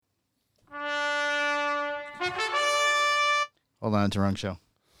Hold on, it's the wrong show.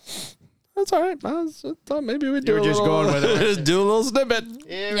 That's all right. I thought maybe we'd do You were just going with it. Just do a little snippet.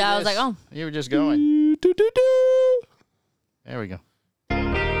 Yeah, I was like, oh. You were just going. There we go.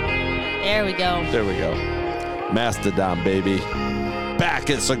 There we go. There we go. Mastodon, baby. Back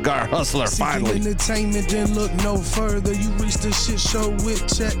at Cigar Hustler, finally. Entertainment didn't look no further. You reached the shit show with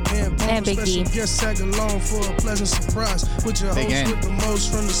Chet and Big D. Special guest tag along for a pleasant surprise. With your host with the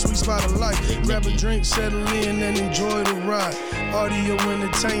most from the sweet spot of life. Grab a drink, settle in, and enjoy the ride. Audio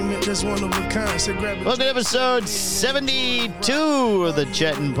entertainment, that's one of a kind. So grab a Welcome to episode 72 of the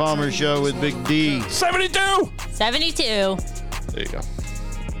Chet and Palmer Show with Big D. 72! 72. There you go.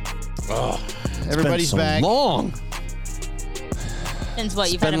 Oh, everybody's so back. Long. Since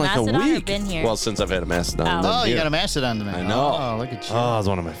what, you've It's had a been like a Mastodon or week. been here? Well, since I've had a Mastodon. Oh, you got a Mastodon tonight. I know. Oh, look at you. Oh, it's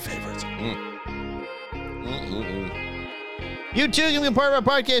one of my favorites. You too can be a part of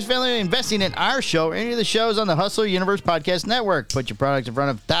our podcast family by investing in our show or any of the shows on the Hustler Universe Podcast Network. Put your products in front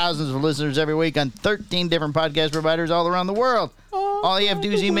of thousands of listeners every week on 13 different podcast providers all around the world. All you have to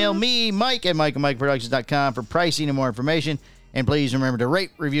do is email me, Mike, at MikeandMikeProductions.com for pricing and more information. And please remember to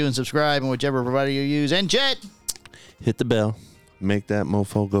rate, review, and subscribe on whichever provider you use. And Chet, Hit the bell. Make that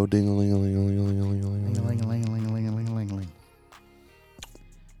mofo go ding-a-ling-a-ling-a-ling-a-ling-a-ling-a-ling.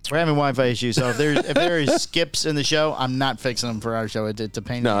 we're having Wi-Fi issues, so if there is skips in the show, I'm not fixing them for our show. It's a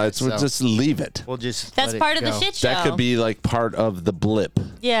pain. No, we'll just leave it. We'll just That's let part it of the go. shit show. That could be like part of the blip.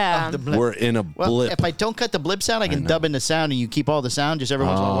 Yeah. The blip. We're in a Well, blip. if I don't cut the blip sound, I can dub in the sound, and you keep all the sound just every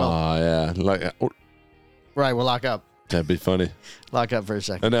once in a while. Oh, yeah. Like, Right, we'll lock up. that'd be funny. Lock up for a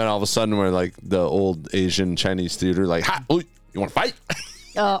second. And then all of a sudden, we're like the old Asian Chinese theater, like, ha, ooh, you want to fight?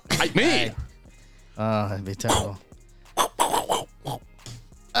 Oh. Fight me. Oh, that'd be terrible.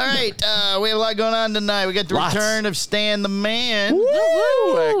 All right, we have a lot going on tonight. We got the return of Stan the Man. Woo!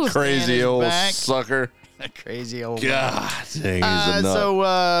 That Stan crazy is old back. sucker. That crazy old God, dang, he's a nut. So,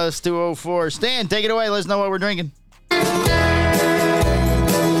 it's 2:04. Stan, take it away. Let us know what we're drinking.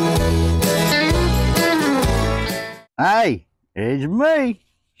 Hey, it's me,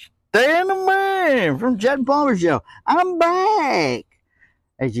 Stan the Man from Chet and Palmer Show. I'm back.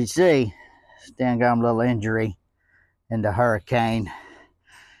 As you see, Stan got a little injury in the hurricane.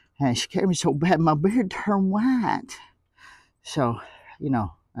 And it scared me so bad, my beard turned white. So,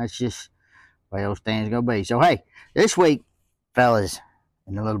 that's just the way old Stan's going to be. So, hey, this week, fellas,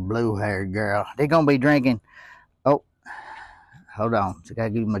 and the little blue-haired girl, they're going to be drinking. Oh, hold on. So I got to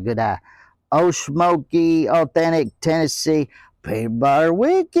give them a good eye. Oh, Smoky, authentic Tennessee peanut butter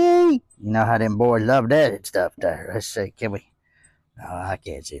whiskey. You know how them boys love that stuff there. Let's see, can we? No, I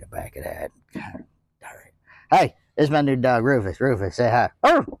can't see the back of that. Hey, this is my new dog, Rufus. Rufus, say hi.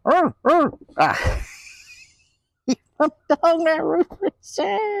 Ah. My dog now, Rufus.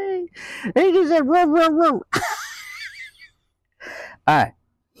 Hey. He just said, roof, roof, roof. All right.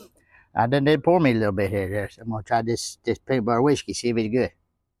 I done did pour me a little bit here. So I'm going to try this peanut butter whiskey, see if it's good.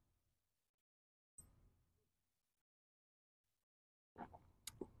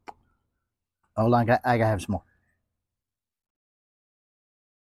 Hold on, I gotta have some more.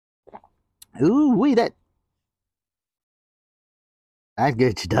 Ooh, that's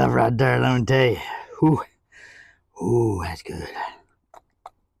good stuff right there, let me tell you. Ooh, that's good.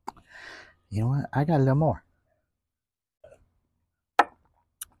 You know what? I got a little more.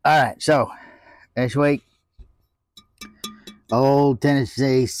 All right, so this week, old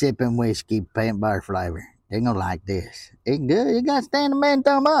Tennessee sipping whiskey, peanut butter flavor. They're gonna like this. It's good. You gotta Stand the Man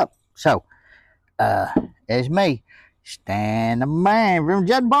thumb up. So, it's me, Stan the Man from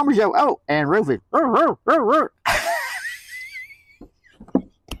Chet and Palmer Show. Oh, and Rufus.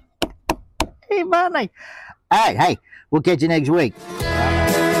 Hey, buddy. Hey, we'll catch you next week.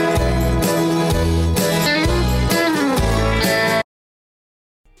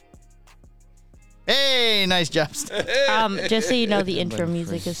 Hey, nice job, Stan. Just so you know, the intro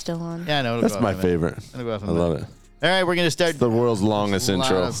music is still on. Yeah, I know. That's my favorite. I love it. All right, we're going to start. It's the world's longest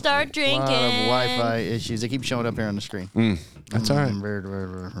intro. Start drinking. A lot of Wi-Fi issues. They keep showing up here on the screen. That's all right.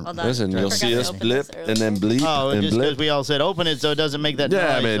 Hold on. Listen, you'll see us open blip this and then bleep Oh, and just because blip. we all said open it so it doesn't make that noise.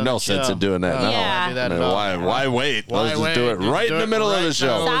 Yeah, I mean, on no the sense show. in doing that. No, No. I don't do that at all. Why wait? Why Let's just wait? do it Just right do in the it middle of right the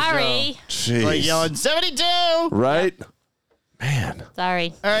show. now. Sorry. Jeez. Like yelling 72. Right? Man.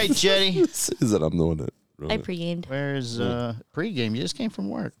 Sorry. All right, Jetty. Is it? I'm the one that wrote I it. pre-gamed. Where's pregame? You just came from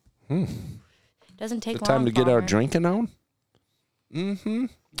work. Doesn't take Good long. time to get our Palmer. drinking on?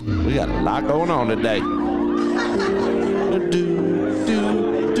 Mm-hmm. We got a lot going on today.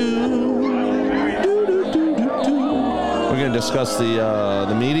 We're going to discuss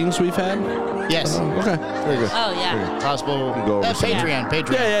the meetings we've had? Yes. Okay. Very good. Oh, yeah. Possible. Go over some. Patreon.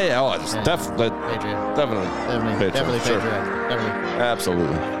 Yeah. Oh, it's Patreon. definitely. Definitely Sure. Patreon. Definitely.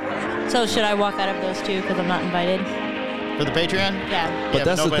 Absolutely. So should I walk out of those two because I'm not invited? For the Patreon? Yeah. But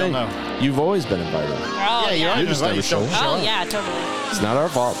that's the nobody thing. will know. You've always been invited. Oh, Yeah, yeah. You just never show up. Oh, yeah, totally. It's not our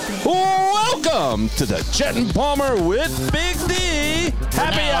fault. Welcome to the Chet and Palmer with Big D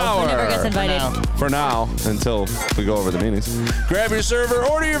Happy now. Who never gets Hour. invited? For now, until we go over the meetings. Grab your server,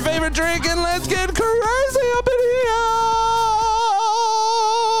 order your favorite drink, and let's get crazy up in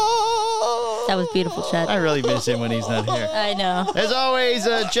That was beautiful, Chet. I really miss him when he's not here. I know. As always,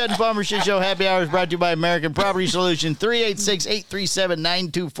 Chet and Palmer Shit Show Happy Hour is brought to you by American Property Solution.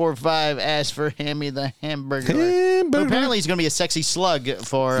 386-837-9245. Ask for Hammy the Hamburger. But apparently he's going to be a sexy slug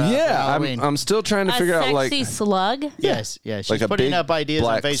for Halloween. I'm still trying to figure out, like, sexy slug? Yes. She's Like a putting big up ideas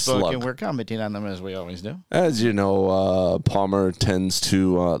on black Facebook, slug. and we're commenting on them as we always do. as you know, Palmer tends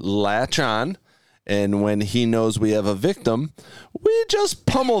to latch on. And when he knows we have a victim, we just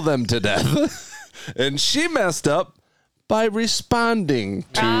pummel them to death. And she messed up by responding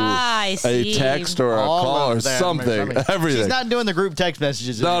to I a see. text or a All call or of them. something. Everything. She's not doing the group text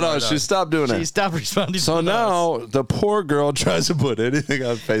messages anymore. No, she stopped doing She it. stopped responding So to those. now the poor girl tries to put anything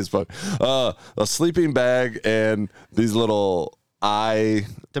on Facebook. A sleeping bag and these little eye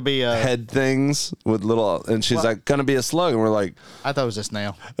To be head things with little, and she's like, gonna be a slug. And we're like, I thought it was a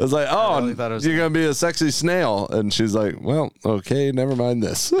snail. I was like, oh, really thought it was- you're going to be a sexy snail. And she's like, well, okay, never mind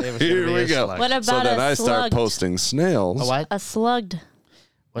this. was gonna Here be we a go. slug. What about So then a I start slugged? posting snails. A what? A slugged.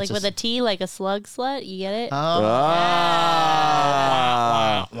 What's Like with a T, like a slug slut. You get it?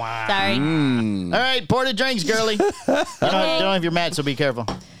 Ah. Sorry. Mm. All right, pour the drinks, girly. You don't have your mat, so be careful.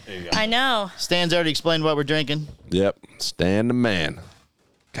 I know. Stan's already explained what we're drinking. Yep. Stand the man.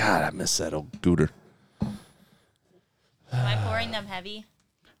 God, I miss that old gooter. Am I pouring them heavy?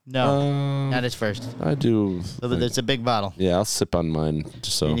 No, not his first. I do. It's a big bottle. Yeah, I'll sip on mine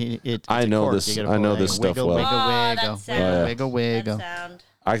just so. It's I a know cork. this. You gotta I pour know it. this stuff Wiggle, well. Wiggle, Oh, wiggle, that sound. wiggle, wiggle. That sound.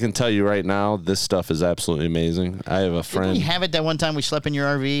 I can tell you right now, this stuff is absolutely amazing. I have a Didn't friend. we have it that one time we slept in your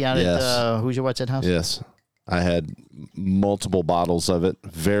RV out Yes. at Who's Your What's That house? Yes, I had multiple bottles of it.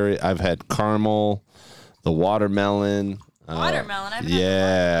 I've had caramel, the watermelon. Watermelon. I've had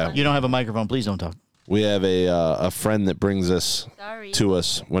Yeah, You don't have a microphone. Please don't talk. we have a friend that brings this Sorry. to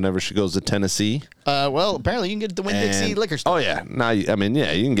us whenever she goes to Tennessee. Well, apparently you can get it at the Winn-Dixie And- liquor store. Oh yeah, now you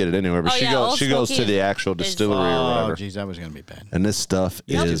can get it anywhere. But Oh, yeah, Old she goes to Smoky the actual is- distillery or Oh, whatever. geez, that was going to be bad. And this stuff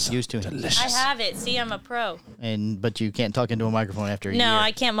is Used to it. delicious. I have it. See, I'm a pro. But you can't talk into a microphone after a year. No,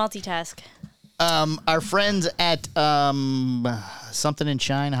 I can't multitask. Our friends at something in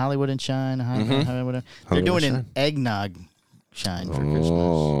Shine, Hollywood and Shine, whatever. They're Hollywood doing Shine. an eggnog shine for Christmas.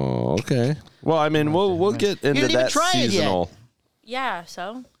 Oh, okay. Well, I mean, we'll get into didn't even that try it yet. seasonal. Yeah,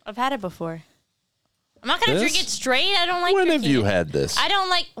 so I've had it before. I'm not gonna drink This? it straight. I don't like. When have drinking you it. had this? I don't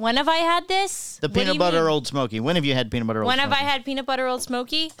like. When have I had this? The What do peanut you butter mean? Old Smoky. When have you had peanut butter Old When Smoky? have I had peanut butter Old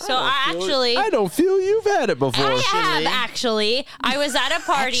Smoky? So I I don't feel you've had it before. have actually. I was at a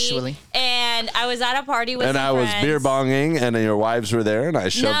party, and I was at a party with And some I was friends. beer bonging, and your wives were there, and I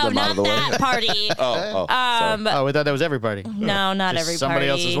shoved No, them out not of the way. that party. Oh, Oh, we thought that was every party. No, not Just every somebody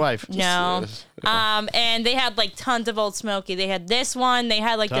party. else's wife. No. And they had like tons of Old Smoky. They had this one. They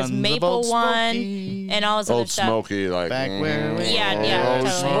had like Tons this of maple Old one, Smoky. and all this other Old stuff. Smoky, like Back where we Yeah, Old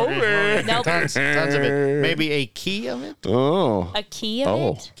totally. Smoky. Nope. Tons of it. Maybe a key of it? Oh, A key of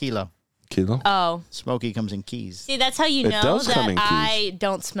Oh. it? Kilo. kilo. Oh. Smoky comes in keys. See, that's how you It know does come that in keys. I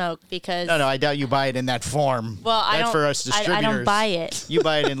don't smoke because. No, I doubt you buy it in that form. Well, I That's don't. for us distributors. I don't buy it. You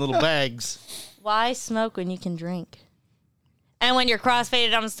buy it in little bags. Why smoke when you can drink? And when you're crossfaded,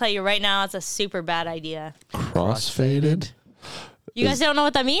 I'm gonna tell you right now, it's a super bad idea. Crossfaded. You guys don't know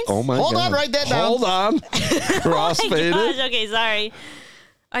what that means? Oh my Hold god. on, write that down. Hold on. Oh my Crossfaded. gosh, okay, sorry.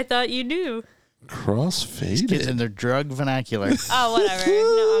 I thought you knew. Kids Crossfaded. in their drug vernacular. Oh, whatever.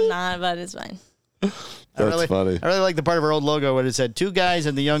 No, I'm not, but it's fine. That's funny. I really like the part of our old logo where it said 2 guys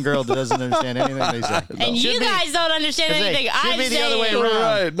and the young girl that doesn't understand anything they say. And you guys don't understand anything Should I'm be the saying. other way around.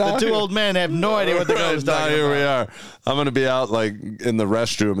 Right, The now- 2 old men have no idea what the girl is Now talking here about. we are. I'm gonna be out like in the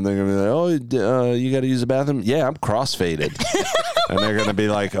restroom, and they're gonna be like, "Oh, you got to use the bathroom." Yeah, I'm crossfaded, and they're gonna be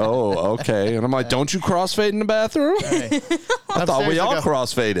like, "Oh, okay." And I'm like, "Don't you crossfade in the bathroom?" I thought we Upstairs, all they go-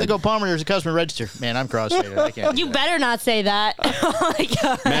 crossfaded. They go, Palmer, there's a customer register. Man, I'm crossfaded. I can't. You better not say that. Oh my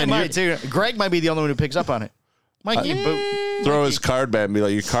god. Man, you Might too. Greg might be the only one who picks up on it. Mikey, throw his card back and be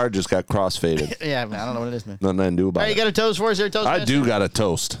like, "Your card just got crossfaded." yeah, man, I don't know what it is, man. Nothing I can do All about right, you it. got a toast for us there, Toastmaster? I do got a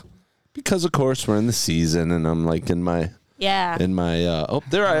toast because, of course, we're in the season, and I'm like in my Yeah. oh,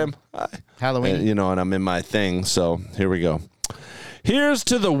 there I am. Hi. Halloween. And, and I'm in my thing. So here we go. Here's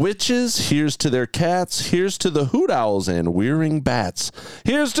to the witches, here's to their cats, here's to the hoot owls and whirring bats.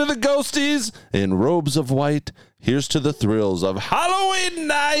 Here's to the ghosties in robes of white, here's to the thrills of Halloween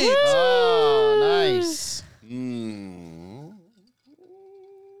night. Oh, nice.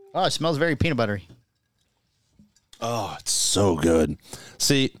 Oh, it smells very peanut buttery. Oh, it's so good.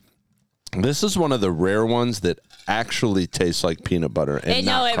 See, this is one of the rare ones that actually tastes like peanut butter and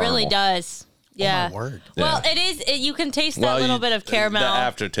No, not it really caramel. does. Yeah. Oh, my word. Well, it is. You can taste that little bit of caramel. The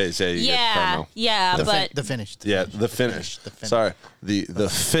aftertaste, yeah, you get caramel. Yeah, but The finish. Yeah, the finish. Sorry, the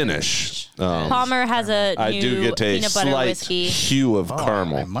finish. Palmer has a I new do get a peanut butter slight whiskey. hue of I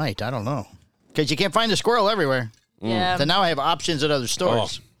caramel. might. I don't know. Because you can't find the squirrel everywhere. Yeah, So now I have options at other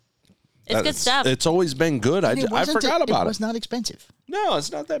stores. it's good stuff. It's always been good. I forgot about It was not expensive. No,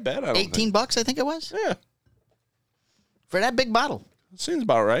 it's not that bad. I don't think. $18, I think it was, Yeah, for that big bottle. seems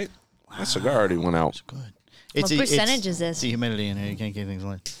about right. That cigar already went out. Good. What percentage is this? It's the humidity in here. You can't keep things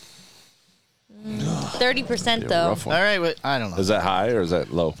light. 30% though. Rough All one. right, well, I don't know. Is that high or is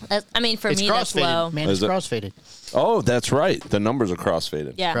that low? I mean, for It's me, that's low. crossfaded. Man, it's Is it? crossfaded. Oh, that's right. The numbers are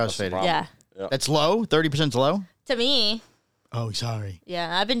crossfaded. Yeah, Crossfaded. yeah. That's low? 30%'s low? To me, Oh, sorry.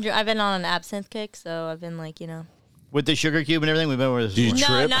 yeah. I've been on an absinthe kick, so I've been like, With the sugar cube and everything, we've been over this Do you before.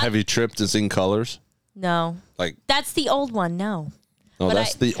 No, trip? not- Have you tripped as in colors? no. Like, That's the old one. No. no, But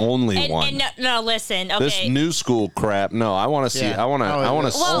that's I- the only one. And no, listen. Okay. This new school crap. No, I want to see. Yeah. I want to. Oh, I want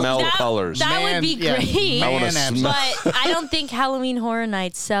well, to smell that, colors. That would be yeah. great. I want to Man, smell. But I don't think Halloween Horror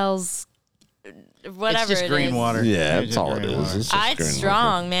Nights sells whatever It's just it green is. water. Yeah, It's that's just all it green is. water. It's just It's green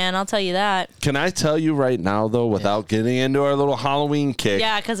strong, man. I'll tell you that. Can I tell you right now though, without getting into our little Halloween kick?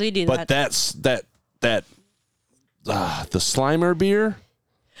 Yeah, because we do But that. the Slimer beer,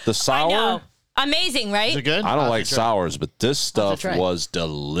 the I sour. know. Amazing, right? Is it good? I don't I'll have like to try. sours, but this stuff try. was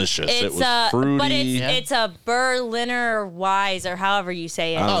delicious. It's it was fruity. but it's a Berliner Weiss or however you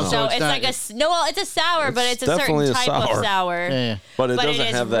say it. Oh, so so it's it's not- like it's a sour, but it's a definitely certain a type sour. of sour. Yeah. but it But doesn't it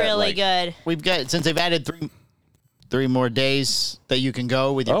is have that really like, good. We've got, since they've added three more days that you can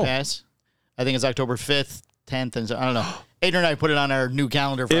go with your Oh. pass. I think it's October 5th, 10th, and so, I don't know. Aiden and I put it on our new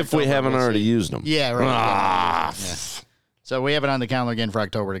calendar for If we October. haven't We'll already see. used them. Yeah, right. Ah, Yeah. So we have it on the calendar again for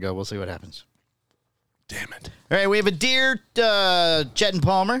October to go. We'll see what happens. damn it. All right, we have a dear Chet and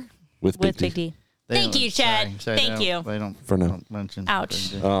Palmer. With With Big Big D. D. They Thank don't- you, Chet. sorry, Thank they you. don't- They don't For now. don't mention. Ouch.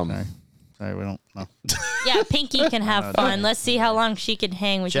 Sorry, we don't. No. Yeah, Pinky can have fun. Let's see how long she can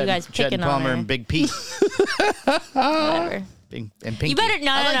hang with you guys Chet picking and on Palmer her. and Big P. Whatever. And Pinky. You better-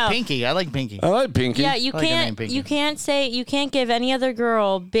 no, I no, like no. Pinky. I like Pinky. I like Pinky. Yeah, you I like her name, can't. Pinky. You can't give any other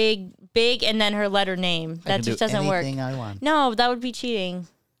girl big, and then her letter name. I That can just do doesn't work. anything I want. No, that would be cheating.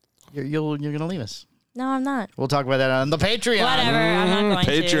 You're gonna leave us. No, I'm not. We'll talk about that on the Patreon. Whatever. I'm not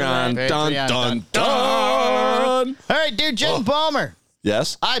going Patreon. to. Dun, Patreon. dun, dun. All right, dear Jen Palmer.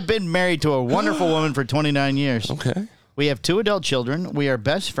 Yes. I've been married to a wonderful woman for 29 years. Okay. We have 2 adult children. We are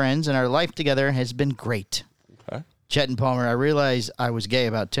best friends, and our life together has been great. Okay. Chet and Palmer, I realized I was gay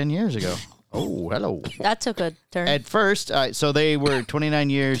about 10 years ago. Oh, hello. That took a turn. At first, so they were 29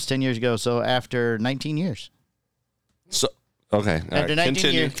 years, 10 years ago. So after 19 years. So okay. All After right. 19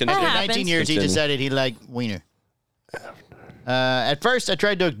 Continue. years, Continue. after That 19 happens. years, he Continue. decided he liked wiener. At first, I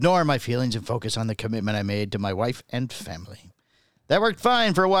tried to ignore my feelings and focus on the commitment I made to my wife and family. That worked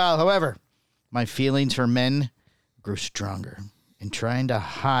fine for a while. However, my feelings for men grew stronger, and trying to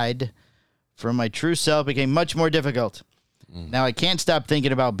hide from my true self became much more difficult. Now I can't stop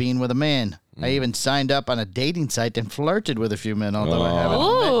thinking about being with a man. I even signed up on a dating site and flirted with a few men, although I haven't.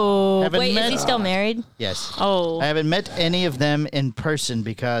 Ooh. haven't Wait, met- is he still married? Yes. Oh. I haven't met any of them in person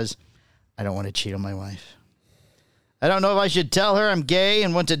because I don't want to cheat on my wife. I don't know if I should tell her I'm gay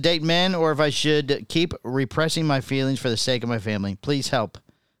and want to date men or if I should keep repressing my feelings for the sake of my family. Please help.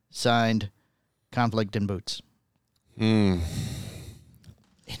 Signed, Conflict in Boots. In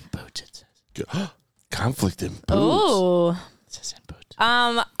Boots, it says. Conflict in boots. Ooh. It says in Boots.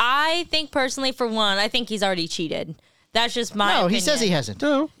 I think personally, for one, I think he's already cheated. That's just my No, opinion. he says he hasn't.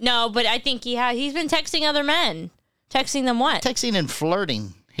 No, but I think he has. He's been texting other men. Texting them what? Texting and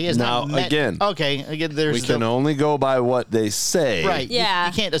flirting. He has Now, not met. again, Okay, again, there's We can only go by what they say. right. Yeah.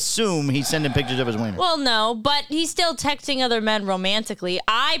 You can't assume he's sending pictures of his wiener. Well, no, but he's still texting other men romantically.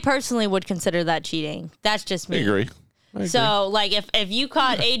 I personally would consider that cheating. That's just I me. agree. I agree. So, like, if you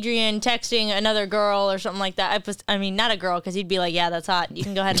caught Adrian texting another girl or something like that, I mean, not a girl, because he'd be like, yeah, that's hot. You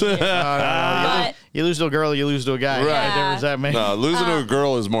can go ahead and do it. But You lose to a girl, you lose to a guy. Right. What difference that make? No, losing to a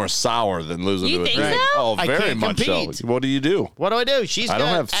girl is more sour than losing You to a think drink. so? Oh, I very can't much compete. so. What do you do? What do? She's I got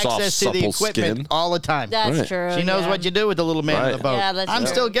don't have soft, access to the supple equipment skin. all the time. that's Right. true. She knows yeah. what you do with the little man in Right. the boat. Yeah, that's I'm true.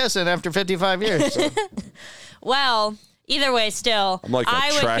 still guessing after 55 years. Well, Either way, still, I'm like a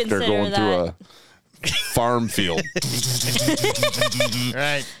I would tractor consider going that. through a farm field.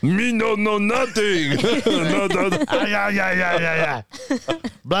 Right. Me no know nothing. Yeah.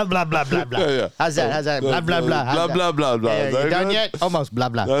 Blah, blah, blah, blah, blah. Yeah. How's that? Blah, blah, blah. How's Blah, that? blah, blah, blah. Yeah, you done yet? Almost. Blah,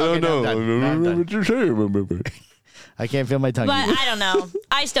 blah. I don't Okay, know. now I'm done. What you saying? I can't feel my tongue. But I don't know.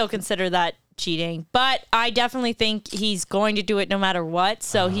 I still consider that cheating. But I definitely think he's going to do it no matter what.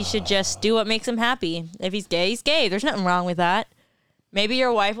 So he should just do what makes him happy. If he's gay, he's gay. There's nothing wrong with that. Maybe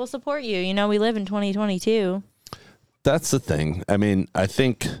your wife will support you. You know, we live in 2022. That's the thing. I mean, I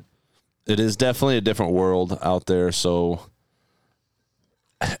think it is definitely a different world out there. So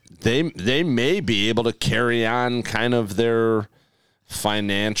they may be able to carry on kind of their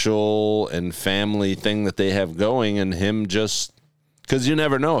financial and family thing that they have going, and him just because you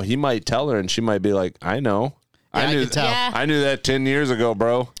never know, he might tell her and she might be like, I know. Yeah, I can tell. Yeah. I knew that 10 years ago,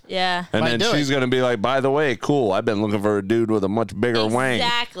 bro. Yeah. And Might then do she's it. going to be like, by the way, cool, I've been looking for a dude with a much bigger wang.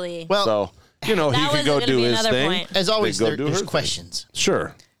 Exactly. Well, So, you know, he That could was go gonna do be his another thing. point. as always, They go do her there's thing. questions.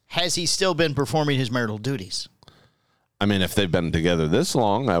 Sure. Has he still been performing his marital duties? I mean, if they've been together this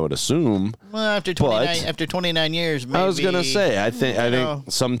long, I would assume. Well, after 29 years, maybe. I was going to say, I think know,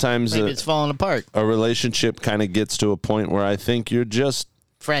 sometimes maybe it's falling apart. a relationship kind of gets to a point where I think you're just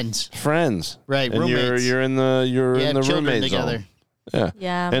Friends. friends. Right, And roommates. you're in the You have children roommate together. zone. Yeah.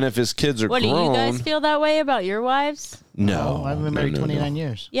 Yeah. And if his kids are What, do grown, you guys feel that way about your wives? no. I've been married no, no, 29 no.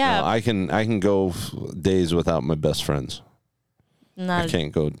 years. Yeah. No, I can go days without my best friends. I Not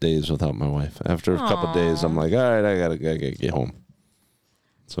can't go days without my wife. After a couple of days, I'm like, all right, I gotta get home.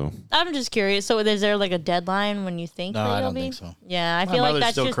 So I'm just curious. So is there like a deadline when you think No, that I you'll don't be? think so. Yeah, I My feel like mother's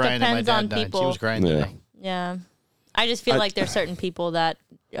that still just crying that my depends dad on died. She people. was crying Yeah. today. Yeah. I just feel like there's certain people that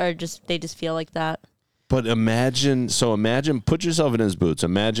are just they just feel like that. But imagine, put yourself in his boots.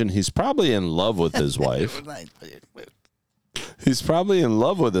 Imagine he's probably in love with his wife. He's probably in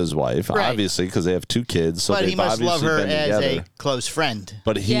love with his wife, Right. obviously, because they have 2 kids. So But they've he must love obviously her been as together. a close friend.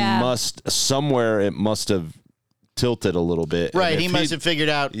 But he Yeah. must, somewhere it must have tilted a little bit. Right. And He if must have figured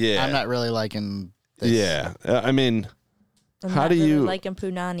out, Yeah. I'm not really liking this. Yeah. I mean, I'm How not do really you- liking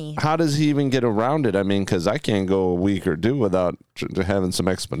punani? how does he even get around it? I mean, because I can't go a week or 2 without having some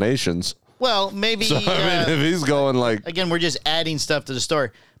explanations. Well, maybe, So, I mean, if he's going like, again, we're just adding stuff to the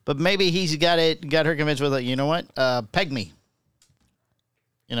story. But maybe he's got her convinced with, like, you know what? Peg me.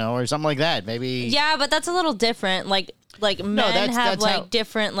 You know, or something like that. Maybe. Yeah, but that's a little different. Like men that's have like how-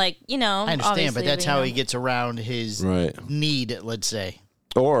 different I I understand, but that's how he gets around his right. need, let's say.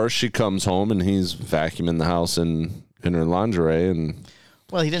 Or she comes home and he's vacuuming the house in her lingerie, and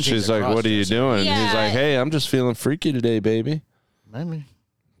Well, he didn't say she's he's a like, "What are you cross-dresser. doing?" And he's Yeah. like, "Hey, I'm just feeling freaky today, baby." Maybe.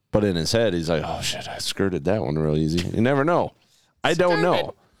 But in his head, he's like, "Oh shit, I skirted that one real easy." You never know. I don't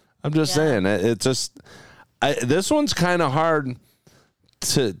know. I'm just saying. It's just this one's kind of hard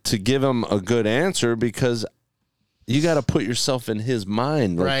to give him a good answer because you got to put yourself in his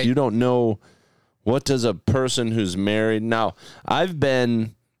mind. Like Right. you don't know what does a person who's married. Now, I've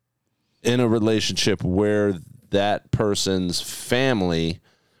been in a relationship where that person's family,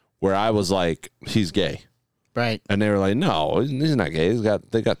 where I was like, he's gay. Right. And they were like, no, he's not gay.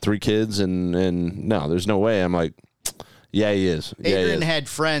 They got 3 kids and no, there's no way. I'm like, yeah, he is. Yeah, he Adrian is. had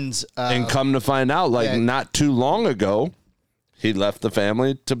friends. And come to find out, like yeah. not too long ago, he left the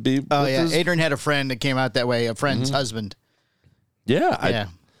family to be. Oh, with yeah. his- Adrian had a friend that came out that way, a friend's husband. yeah. Yeah.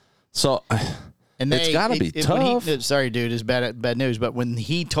 So And it's gotta be when tough. sorry, dude, it's bad news. But when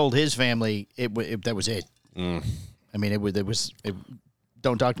he told his family, that was it. Mm. I mean, it was.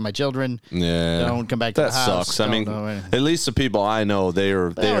 Don't talk to my children. yeah, Don't come back to that the house. sucks. I Don't mean, know anything. at least the people I know, they're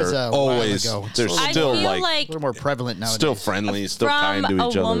was a while always ago. they're I still feel like like A little more prevalent nowadays. still friendly, still kind from to a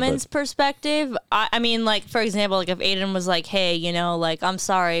each other. woman's But perspective, I mean, like for example, like if Aiden was like, "Hey, like I'm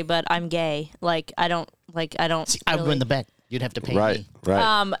sorry, but I'm gay. Like I don't I really- win the bet. You'd have to pay right, me.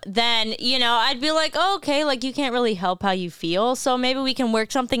 right. then I'd be like, oh, okay, like you can't really help how you feel, so maybe we can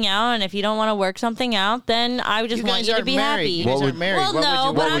work something out. And if you don't want to work something out, then I would just You want guys you to aren't be married. happy. You What guys would- aren't married. Well, What no,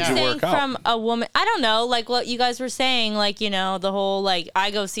 would but you I'm work saying work out? from a woman. I don't know, like what you guys were saying, like the whole like I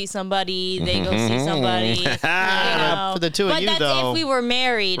go see somebody, they go see somebody. For the two of but you, that's though. if we were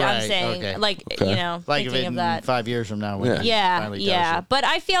married. I'm Right, saying, okay. like Like if thinking in of that. 5 years from now. When he Yeah, finally tells yeah. you. But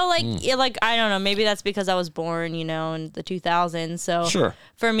I feel like, like I don't know, maybe that's because I was born, in the 2000s. So Sure.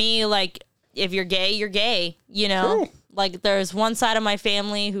 for me, like if you're gay, you're gay. True. Like there's one side of my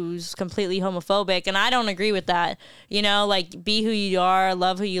family who's completely homophobic, and I don't agree with that. Like be who you are,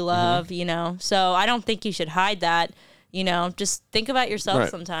 love who you love. So I don't think you should hide that. Just think about yourself Right.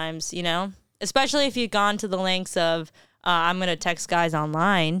 sometimes. Especially if you've gone to the lengths of I'm gonna text guys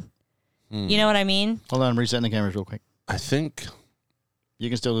online. You know what I mean? Hold on, I'm resetting the cameras real quick. I think You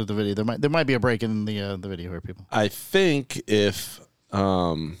can still do the video. There might be a break in the video here, people. I think if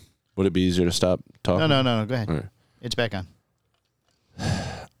would it be easier to stop talking? No. Go ahead. All right. It's back on.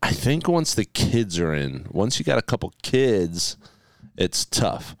 I think once the kids are in, once you got a couple kids, it's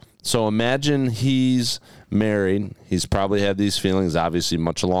tough. So imagine he's married. He's probably had these feelings obviously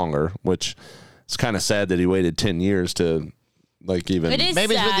much longer, which it's kind of sad that he waited 10 years to like even It is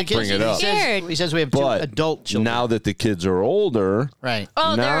Maybe it's with the sad. kids. Bring it up. He says we have two but adult children. now that the kids are older, Right.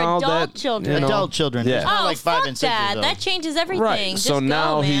 Oh, they're now adult that, children. you know, Adult children. Yeah. It's not Oh, like 5 fuck and 6 that. years old. That changes everything. right? Just So go,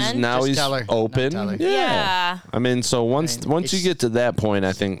 now man. he's Just tell her. open. Not tell her. Yeah. I mean, so once you it's get to that point,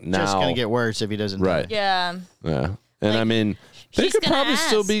 I think now just gonna get worse if he doesn't. right. Yeah. Yeah. And Like, I mean, they she's could gonna probably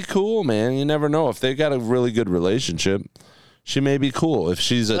still ask. be cool, man. You never know. If they got a really good relationship, she may be cool. If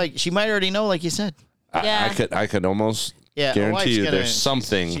she's a, Like she might already know, like you said. Yeah. I could almost Yeah, a guarantee wife's you gonna- there's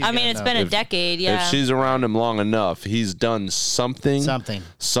something. she's I mean, gonna it's know. been a If- decade. Yeah. If she's around him long enough, he's done something,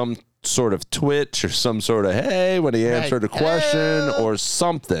 some sort of twitch or some sort of hey when he Right. answered a question Oh. or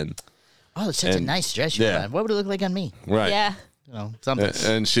something. Oh, it's such a And- nice dress you yeah. have. What would it look like on me? Right. Yeah. You know, something.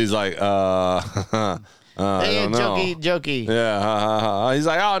 And she's like, I Hey, don't know. jokey. Yeah. Ha, ha, ha. He's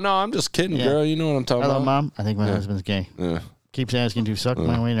like, oh no, I'm just kidding, Yeah. girl. You know what I'm talking Hello, about. Mom. I think my husband's gay. Yeah. Keeps asking to suck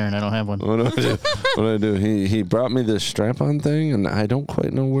my wiener, and I don't have one. What do I do? What do I do? He brought me this strap-on thing, and I don't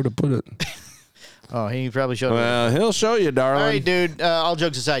quite know where to put it. Oh, he probably showed me. Well, he'll show you, All darling. right, dude. All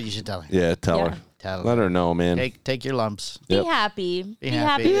jokes aside, you should tell her. Yeah, tell Yeah. her. Tell Let her. her know, man. Take your lumps. Be Yep. happy. Be happy.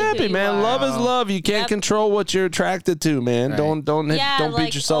 happy. Be Be with who happy, you man. are. Love is love. You can't Yep. control what you're attracted to, man. Right. Don't Yeah, don't like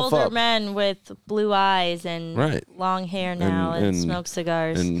beat yourself older up. men with blue eyes and Right. long hair now and, smoke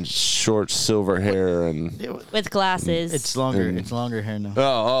cigars and short silver hair and with glasses. It's longer. It's longer hair now. that's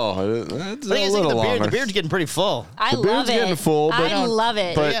What do a you think? little The longer. beard's getting pretty full. I the love beard's it. getting full, but I love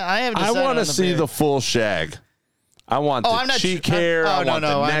it. But Yeah, I haven't I decided want on to the see beard. the full shag. I want the cheek hair. I want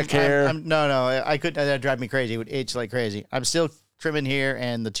the neck hair. I could. That'd drive me crazy. It would itch like crazy. I'm still trimming here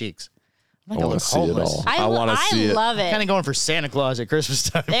and the cheeks. I'm I gonna want look to see it homeless. all. I want to see it. love it. Kind of going for Santa Claus at Christmas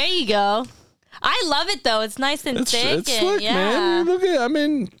time. There you go. I love it though. It's nice and It's thick. and, slick, yeah. man. Look at. I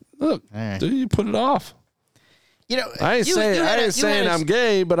mean, look. All right. Dude, you put it off. You know, I ain't saying I'm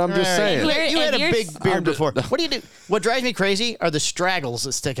gay, but I'm just saying. You had And a you're- big beard before. What do you do? What drives me crazy are the straggles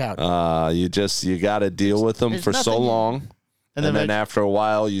that stick out. You got to deal with them There's for so nothing- long, and then after a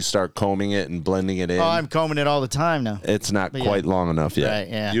while, you start combing it and blending it in. Oh, I'm combing it all the time now. It's not yeah. quite long enough yet. Right,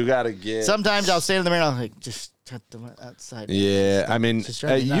 yeah. You got to get. Sometimes I'll stand in the mirror and I'll like just cut the outside. Yeah, I mean, Just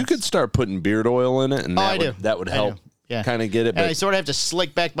drives me you nuts. could start putting beard oil in it, and Oh, I do. that would I help. do. Yeah. Kind of get it. And I But sort of have to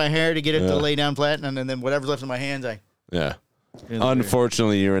slick back my hair to get it to lay down flat, and then whatever's left in my hands, I. yeah. in the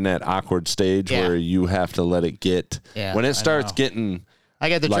Unfortunately, you're in that awkward stage Yeah. where you have to let it get. Yeah, when I it starts know. getting I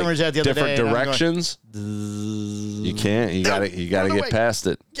got the like trimmers out the other different day. and I'm going, directions, you can't. You gotta run get away. past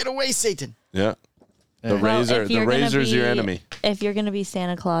it. Get away, Satan! Yeah. The Well, razor. if The you're gonna razor's your be- enemy. If you're gonna be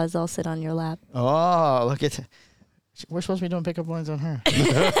Santa Claus, I'll sit on your lap. Oh, look at. We're supposed to be doing pickup lines on her.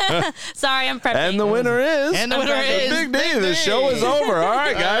 Sorry, I'm prepping. And the winner is. And the winner is Big D. Big The D. show is over. All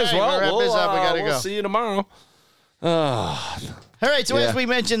right, guys. All right, Well, we'll wrap this up. We gotta we'll go. see you tomorrow. All right, so Yeah. as we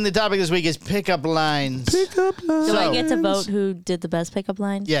mentioned, the topic this week is pickup lines. Pickup lines. Do I get to vote who did the best pickup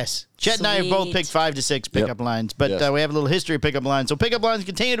line? Yes. Chet and I have both Sweet. picked 5 to 6 pickup lines, but Yes. we have a little history of pickup lines. So pickup lines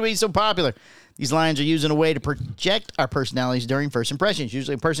continue to be so popular. These lines are used in a way to project our personalities during first impressions.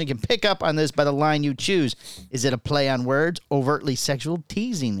 Usually a person can pick up on this by the line you choose. Is it a play on words, overtly sexual,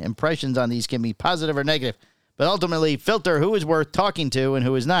 teasing? Impressions on these can be positive or negative, but ultimately filter who is worth talking to and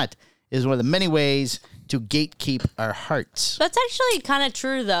who is not is one of the many ways to gatekeep our hearts. That's actually kind of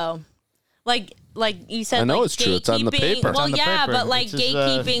true though. Like you said, I know like, it's true. It's on the gatekeeping- paper. It's Well, on the yeah, paper. but like This is,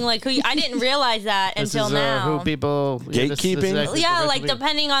 gatekeeping, like I didn't realize that This until is, now. who people Gatekeeping? actually Yeah, like professionally-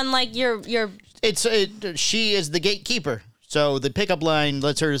 depending on like your she is the gatekeeper. So the pickup line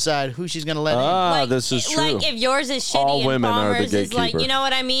lets her decide who she's going to let in. like, this is true. Like if yours is shitty All and women are the Palmer's is like, gatekeeper. you know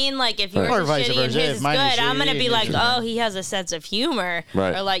what I mean? Like if yours Or is vice shitty and versa. his If is mine is good, I'm gonna shitty be and like, yours is oh, good. he has a sense of humor,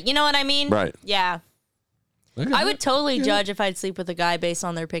 Right. Or like, you know what I mean? Right. Yeah. I would totally judge if I'd sleep with a guy based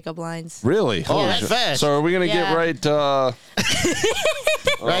on their pickup lines. Really? Oh, Holy that's shit. fast. So are we gonna Yeah. get right?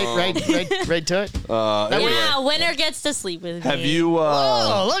 Right to it. Yeah, winner gets to sleep with Have me. you?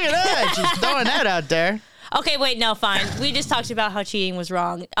 Oh, look at that. She's throwing that out there. Okay, wait, no, fine. We just talked about how cheating was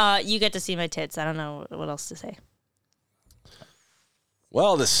wrong. You get to see my tits. I don't know what else to say.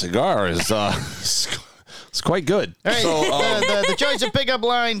 Well, this cigar is it's quite good. All right. So, the choice of pickup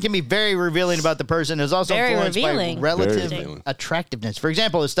line can be very revealing about the person. It's also Very influenced revealing. by relative Very revealing. attractiveness. For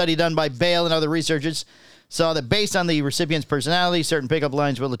example, a study done by Bale and other researchers saw that based on the recipient's personality, certain pickup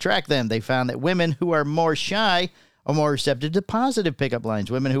lines will attract them. They found that women who are more shy are more receptive to positive pickup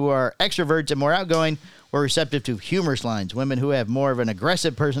lines. Women who are extroverts and more outgoing are receptive to humorous lines. Women who have more of an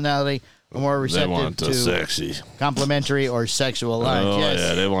aggressive personality are more They receptive want the to sexy. complimentary or sexual lines. Oh, Yes.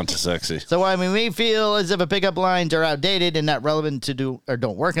 yeah, they want the sexy. So while we may feel as if a pickup lines are outdated and not relevant to do or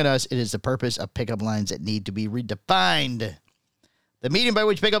don't work on us, it is the purpose of pickup lines that need to be redefined. The medium by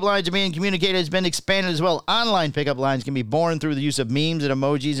which pickup lines are being communicated has been expanded as well. Online pickup lines can be born through the use of memes and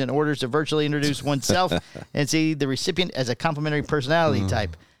emojis in order to virtually introduce oneself and see the recipient as a complimentary personality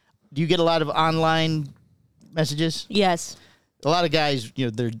type. Do you get a lot of online messages? Yes. A lot of guys,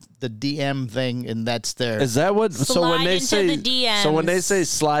 they're the DM thing, and that's their. Is that what? So when Slide they into say, the DMs. so when they say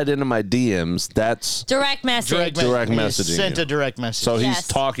slide into my DMs, that's Direct message. direct He messaging sent you. a direct message. so he's Yes.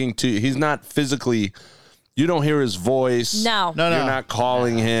 talking to. He's not physically. You don't hear his voice. No. No, You're not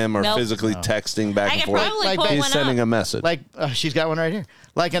calling him or Nope. physically texting back I and could forth. probably Like pull he's He's one sending up. a message. Like she's got one right here.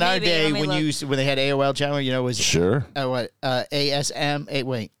 Like in our Maybe, day let me when they had AOL channel, was Sure. ASM?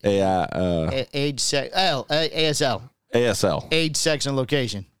 Wait, age, sex, ASL, ASL. age, sex, and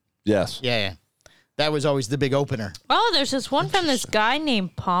location. Yes. Yeah. That was always the big opener. Oh, there's this one from this guy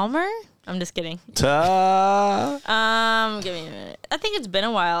named Palmer. I'm just kidding. Ta- Give me a minute. I think it's been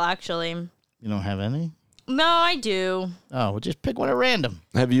a while, actually. You don't have any? No, I do. Oh, well, just pick one at random.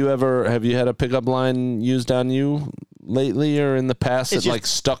 Have you had a pickup line used on you lately or in the past It's that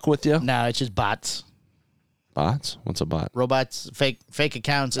just- stuck with you? No, it's just bots, Bots? What's a bot? robots, fake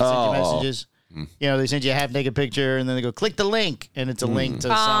accounts that send you messages. They send you a half-naked picture, and then they go, click the link, and it's a link to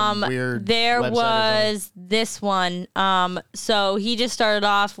some weird There website or something. was this one. So he just started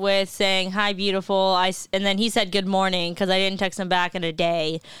off with saying, "Hi, beautiful." And then he said, "Good morning," because I didn't text him back in a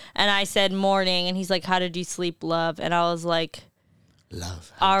day. And I said, "Morning," and he's like, "How did you sleep, love?" And I was like,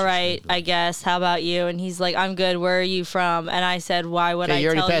 Love. "All right, I guess. How about you?" And he's like, "I'm good. Where are you from?" And I said, "Why would Okay, I you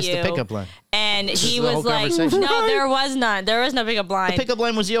already tell passed you?" the pickup line. And he the whole was like, conversation. "No, there was none. There was no pickup line. The pickup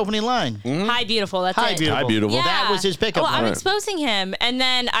line was the opening line. Hi, beautiful. That's Hi, it." beautiful. Hi, beautiful. Yeah. That was his pickup Well, I'm line. exposing him. And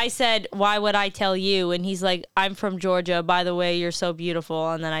then I said, "Why would I tell you?" And he's like, "I'm from Georgia. By the way, you're so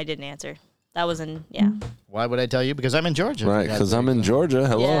beautiful." And then I didn't answer. That was yeah. Why would I tell you? Because I'm in Georgia. Right, because I'm in Georgia.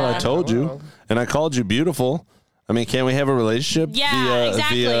 Hello, Yeah. I told you. And I called you beautiful. I mean, can't we have a relationship Yeah,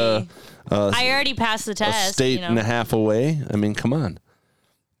 exactly. via I already passed the a test. state and a half away? I mean, come on.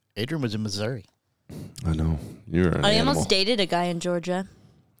 Adrian was in Missouri. I know. You're an I animal. almost dated a guy in Georgia.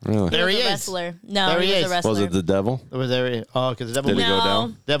 Really? There He he was a is. wrestler. No, There he he was is. a wrestler. Was it the devil? Was there? Oh, because the devil, Did he no, go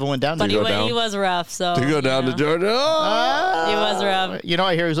down? devil went down. but to he, go down? he was rough. So To go down to Georgia? Oh! He was rough.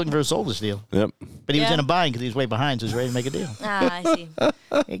 I hear he was looking for a soul to steal. Yep. But he was Yeah. in a bind because he was way behind, so he was ready to make a deal. Ah, I see.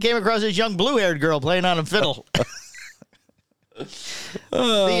 He came across this young blue-haired girl playing on a fiddle. The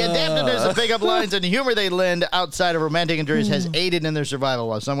adaptiveness of pickup lines and humor they lend outside of romantic interests has aided in their survival.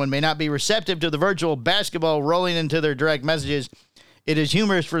 While someone may not be receptive to the virtual basketball rolling into their direct messages, it is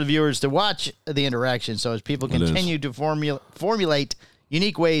humorous for the viewers to watch the interaction. So as people continue to formulate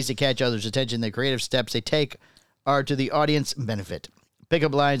unique ways to catch others' attention, the creative steps they take are to the audience benefit.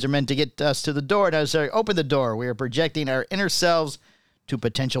 Pickup lines are meant to get us to the door, not necessarily open the door. We are projecting our inner selves to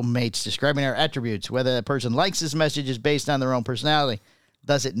potential mates, describing our attributes. Whether that person likes this message is based on their own personality.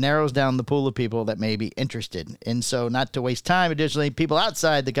 Thus, it narrows down the pool of people that may be interested. And so, not to waste time, additionally, people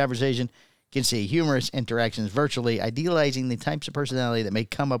outside the conversation can see humorous interactions virtually, idealizing the types of personality that may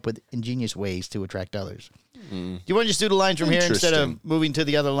come up with ingenious ways to attract others. Do you want to just do the lines from here instead of Interesting. moving to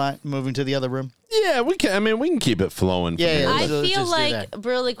the other room? Yeah, we can. I mean, we can keep it flowing. from Yeah, here. yeah. I Let's feel just do like that.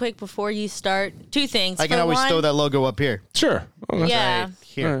 really quick before you start, two things. I can For always one, throw that logo up here. Sure. Okay. Yeah. Right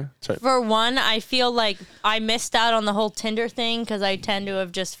here. All right. Sorry. For one, I feel like I missed out on the whole Tinder thing because I tend to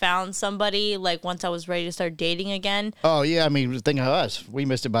have just found somebody like once I was ready to start dating again. Oh, yeah. I mean, think of us. We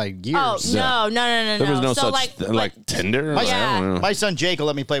missed it by years. Oh no, no. There was no so such like Tinder. My, I don't know. my son Jake will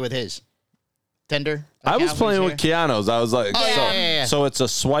let me play with his Tinder. I was account playing when with he's here. Keanu's. I was like, Oh, so, yeah. so it's a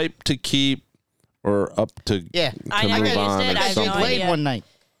swipe to keep or up to Yeah. I to never move used on it. or I have He no something. played idea. one night.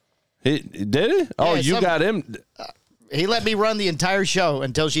 He did he? Oh, Yeah, you some- got him. He let me run the entire show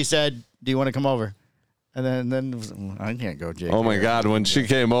until she said, "Do you want to come over?" And then I can't go, Jake. Oh my God! When she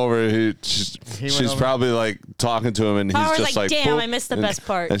came over, she's over. probably like talking to him, and he's Power's just like, like, "Damn, boop. I missed the And- best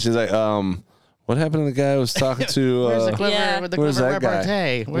part." And she's like, what happened to the guy I was talking to? Where's the clever, Yeah. with the Where's clever that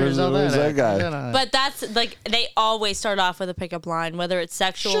guy? repartee? Where's all where's that? that at? guy? But that's like they always start off with a pickup line, whether it's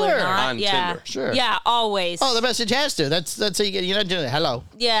sexual Sure. or not. On yeah, Tinder. Sure. Yeah, always. Oh, the message has to. That's how you get. You're not doing it. Hello.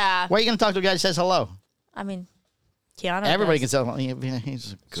 yeah. Why are you going to talk to a guy that says hello? I mean, Keanu. Everybody can does. say hello.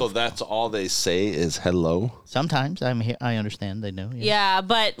 He's So that's all they say is hello. sometimes I understand they know. Yeah,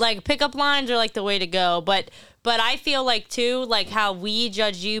 but like pickup lines are like the way to go. But But I feel like, too, like how we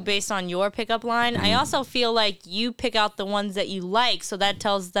judge you based on your pickup line, I also feel like you pick out the ones that you like, so that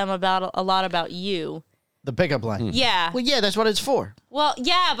tells them about a lot about you. The pickup line. Yeah. Well, yeah, that's what it's for. Well,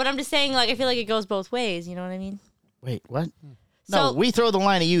 yeah, but I'm just saying, like, I feel like it goes both ways. You know what I mean? Wait, what? No, So- we throw the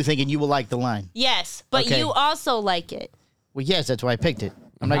line at you thinking you will like the line. Yes, but Okay. you also like it. Well, yes, that's why I picked it.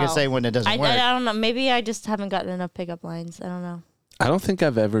 I'm not going to say when it doesn't work. I don't know. Maybe I just haven't gotten enough pickup lines. I don't know. I don't think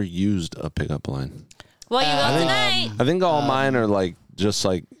I've ever used a pickup line. Well, you will tonight. I think all mine are like just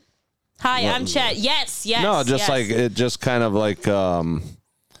like Hi, I'm Chet. Yes. no, just yes. like it, just kind of like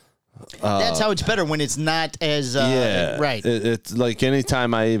That's how it's better when it's not as yeah, right. It's like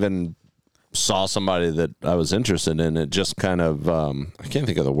anytime I even saw somebody that I was interested in, it just kind of I can't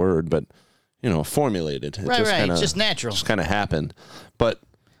think of the word, but formulated. It Right, just right. Kinda, It's just natural. Just kind of happened, but.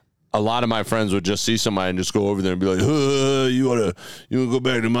 A lot of my friends would just see somebody and just go over there and be like, you wanna go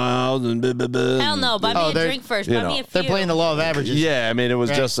back to my house and blah, blah, blah. Hell no. Buy me a they're- drink first. you Buy know, me a few. They're playing the law of averages. Yeah, I mean, it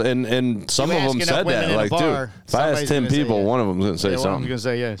was Right. just, and some You of ask them enough said women that. in a Like, dude, bar, if I asked somebody's 10 gonna say people, yes. one of them's going to say Yeah, well, I'm something. going to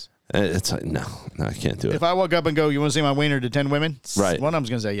say yes. It's like, no, I can't do it. If I woke up and go, you want to see my wiener to 10 women? Right. One of them's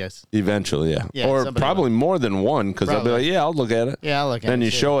going to say yes. Eventually, yeah. Yeah, or somebody probably more than one, because they'll be Probably. like, yeah, I'll look at it. Yeah, I'll look at Then it.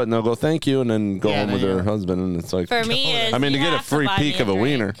 you too. show it, and they'll go, thank you, and then go Yeah, home there with you their go. husband, and it's like, For me, is I mean, to you get a have free buy peek me of a drink.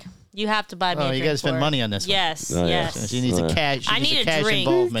 wiener. You have to buy me a Oh, drink. you got to spend for it. money on this one. Yes, Oh, yeah. yes. She needs a cash. I need a cash drink.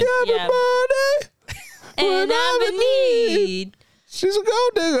 involvement. Yeah. And I'm in need. She's a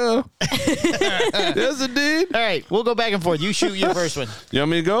gold digger. Yes, indeed. All right, we'll go back and forth. You shoot your first one. You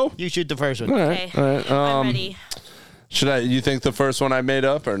want me to go? You shoot the first one. All right. Okay. All right. I'm ready. You think the first one I made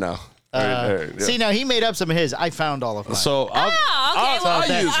up or no? All right, yeah. See, now he made up some of his. I found all of mine. So I'll, Oh, okay. I'll, Well,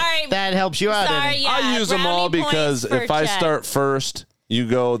 I'll all use right. that helps you out. Sorry, doesn't it? yeah. I'll use them all brownie because points if for I Chet. start first, you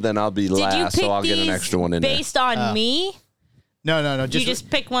go, then I'll be Did you last, pick so I'll get an these extra one in there. based on me? No. You just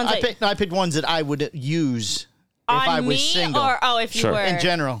pick ones I picked ones that I would use if on I was me, single. or if you Sure. were in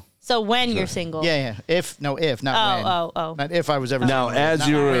general. So when you're single? Yeah. If not when. Oh. Not if I was ever Now, single. as Not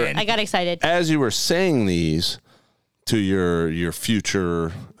you were when. I got excited. as you were saying these to your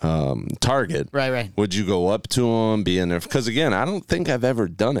future target, Right. would you go up to him, be in there? Because again, I don't think I've ever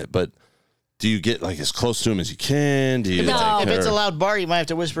done it, but do you get like as close to him as you can? Do you? No. like, If it's a or- loud bar, you might have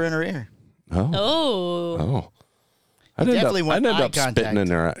to whisper in her ear. Oh. I'd end definitely up, want I'd end eye up spitting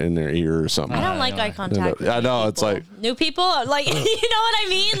in their ear or something. I don't like eye contact. with I know, new it's people. like- new people. Like you know what I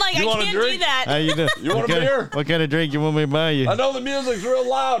mean? Like I want a can't do drink? that. How you doing? You want a beer? What kind of drink you want me to buy you? I know the music's real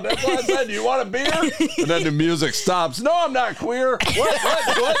loud. That's why I said, "Do you want a beer?" And then the music stops. No, I'm not queer.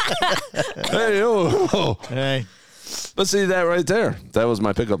 What? Hey, oh. Hey. But see that right there. That was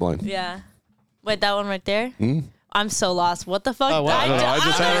my pickup line. Yeah. Wait, that one right there. I'm so lost. What the fuck? Oh, wow. I don't know. I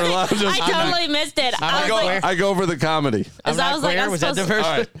just had her laugh. I totally missed it. I was like, I go for the comedy. I'm not I was like, queer. I'm Was that the supposed first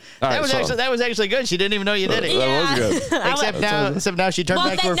All right. one? All right, so- That was actually good. She didn't even know you did it. That was good. Except now she turned well,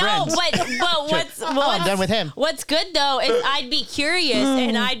 back to her no, friends. but I'm done with him. What's good though is I'd be curious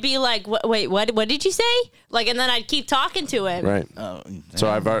and I'd be like, wait, what did you say? Like, and then I'd keep talking to him. Right. So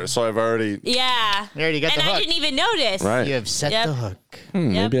I've already. Yeah. You already got and the I hook. didn't even notice. Right. You have set Yep. the hook.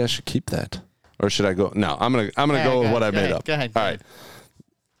 Maybe I should keep that, or should I go? No, I'm gonna Yeah, go with go what ahead, I made go up. ahead, All right.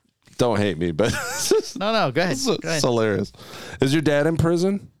 Don't hate me, but No, go ahead. it's Go ahead. hilarious. Is your dad in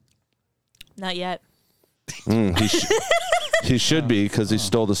prison? Not yet. He should be, because he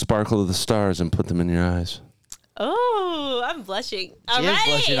stole the sparkle of the stars and put them in your eyes. Oh, I'm blushing. She is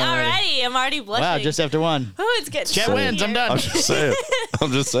blushing already. I'm already blushing. Wow, just after one. Oh, it's getting Chet hot wins. in I'm here. done. I'm just saying.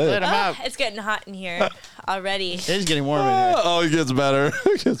 I'm just saying. Let him out. It's getting hot in here already. It is getting warm in here. Oh, it gets better.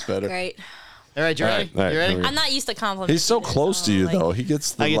 It gets better. Great. All right, you ready? All right, You ready? here we go. I'm not used to compliments. He's so either, close so, to you, like, though. He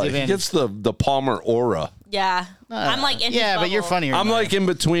gets the I get the he advantage. gets the Palmer aura. Yeah. I'm like in his Yeah, but you're bubble. funnier. I'm than like in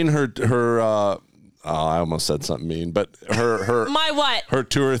between her. I almost said something mean, but her My what? her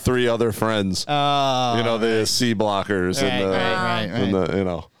 2 or 3 other friends. Oh. You know, the C blockers Right, and the right. and the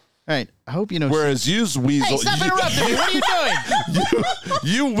All right. I hope you know. Whereas you weasel, Hey, stop interrupting me. What are you doing?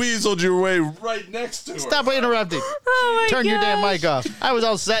 you weaseled your way right next to her. Stop interrupting. Oh my Turn your damn gosh. mic off. I was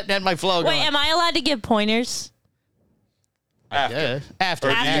all set and had my flow going. Wait, am I allowed to give pointers? Yeah. After.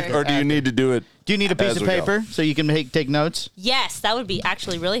 After. Or do you need to do it? Do you need a piece As of we go. paper so you can take notes? Yes, that would be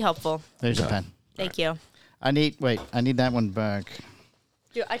actually really helpful. There's a pen. Thank you. I need that one back.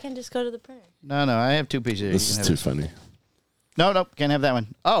 Dude, I can just go to the printer. No, I have 2 pieces. This You can is have too funny. it. No, can't have that one.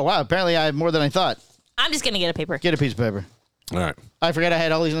 Oh, wow. Apparently I have more than I thought. I'm just gonna get a paper. Get a piece of paper. All right. I forgot I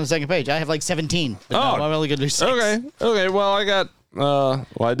had all these on the second page. I have like 17. But Oh. no, I'm only going to do 6. Okay. Well, I got.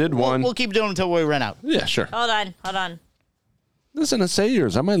 I did one. We'll keep doing it until we run out. Yeah, sure. Hold on. Listen, say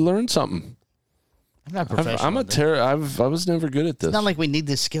yours. I might learn something. I'm not professional. I'm a but I was never good at this. It's not like we need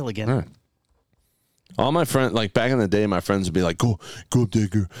this skill again. All right. All my friends, like back in the day, my friends would be like, go up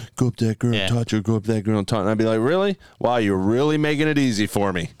that girl, Yeah. touch her, go up that girl and touch. And I'd be like, really? Wow, you're really making it easy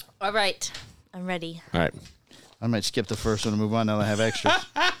for me. All right. I'm ready. All right. I might skip the first one and move on now that I have extras.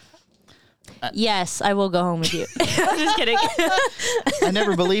 Yes, I will go home with you. I'm just kidding. I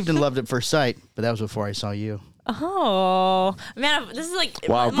never believed in love at first sight, but that was before I saw you. Oh man, this is like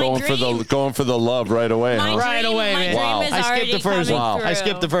Wow, my going for the love right away, My huh? Right dream, away, my man. dream Wow. is I skipped already the first coming one. through. I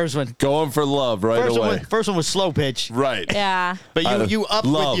skipped the first one. Going for love right away. First one was slow pitch. Right. Yeah. But you up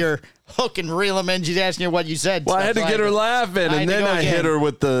love. with your hook and reel him in. She's asking you what you said. Well, I had to get her laughing, I had and to then go I again. hit her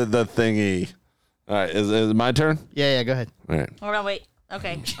with the thingy. All right, is it my turn? Yeah, go ahead. All right. Hold on, wait.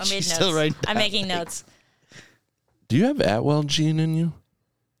 Okay, I made She's notes. still writing I'm down. making notes. Do you have Atwell gene in you?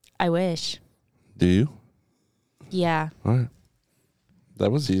 I wish. Do you? Yeah. All right.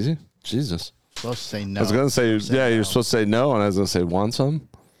 That was easy. Jesus. Supposed to say no. I was gonna say, yeah, you're supposed to say no, and I was gonna say want some.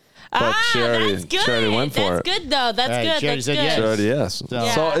 But she already went for it. That's good though. That's Right, good. she already That's said good. yes. She already yes.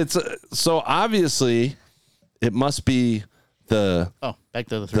 Yeah. So it's so obviously it must be the Oh, back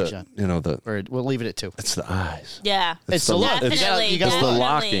to the three shot. Or we'll leave it at 2. it's the eyes. Yeah. It's the the look. Definitely. You gotta It's the definitely.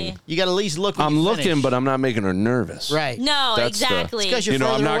 locking. You got to at least look. When I'm you looking, finish. but I'm not making her nervous. right. No, That's the- exactly. It's 'cause you're I'm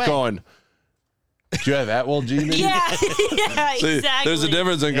further not away. going. Do you have Atwell gene in you? yeah. Yeah. See, Exactly. there's a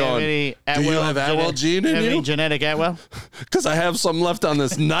difference in going. Do you have Atwell gene in Any you? genetic Atwell? Because I have some left on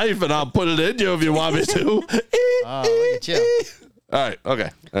this knife, and I'll put it in you if you want me to. Oh, look at you. All right. Okay.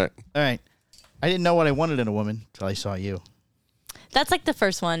 All right. All right. I didn't know what I wanted in a woman until I saw you. That's like the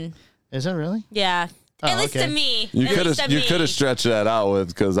first one. Is that really? Yeah. Oh, At least okay. to me. You At could least have to you me. could have stretched that out with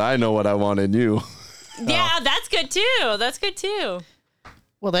because I know what I want in you. Yeah, that's good too. That's good too.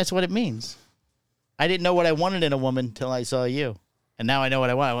 Well, that's what it means. I didn't know what I wanted in a woman until I saw you. And now I know what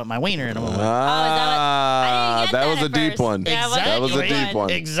I want. I want my wiener in a woman. I didn't get that was at a deep first. one. Yeah, That was a deep deep one.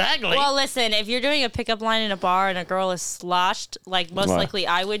 Exactly. Well, listen, if you're doing a pickup line in a bar and a girl is sloshed, like most What? likely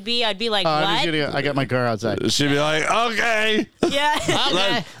I would be, I'd be like, I'm what? just I got my car outside. She'd be like, okay. Yeah.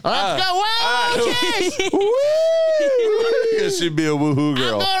 Okay, let's go. Whoa, cheers. Woo! She'd be a woohoo I'm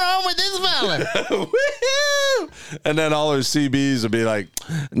girl. going home with this fella. Woohoo! And then all her CBs would be like,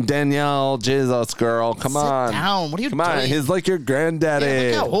 Danielle, Jesus, girl, come on. Down. What are you Come doing? on. He's like your granddaddy.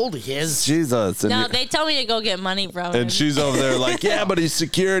 Yeah, look how old he is. Jesus. And, No, they tell me to go get money from him. and she's over there like, yeah, but he's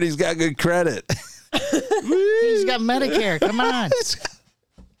secured. He's got good credit. He's got Medicare. Come on.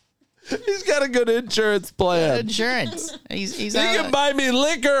 He's got a good insurance plan. Insurance. He's He can buy me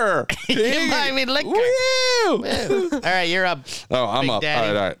liquor. He can buy me liquor. Woo! All right, you're up. Oh, I'm Big up.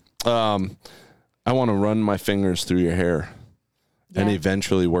 Daddy. All right. I want to run my fingers through your hair and Yeah.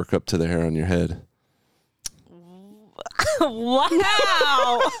 eventually work up to the hair on your head.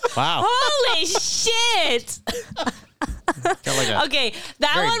 Wow. Wow. Holy shit. Got like a- Okay,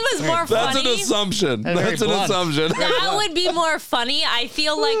 that Very- one was very- more That's funny. an assumption. Very That's an blunt. assumption. That would be more funny. I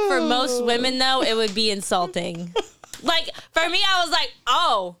feel like for most women, though, it would be insulting. Like, for me, I was like,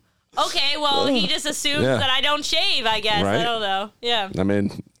 oh, okay, well, he just assumes Yeah. that I don't shave, I guess. Right. I don't know. Yeah. I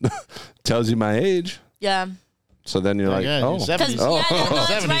mean, tells you my age. Yeah. So then you're like, yeah, oh. you're 70s. Because, yeah, no,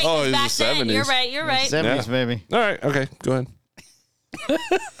 that's 70s. right. 'cause Oh, he's back the then, 70s. you're right. You're right. 70s, Yeah. baby. All right. Okay. Go ahead.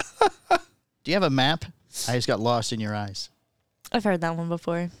 Do you have a map? I just got lost in your eyes. I've heard that one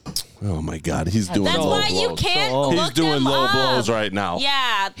before. Oh, my God. He's doing That's low why blows. you can't So- look He's doing them low up. blows right now.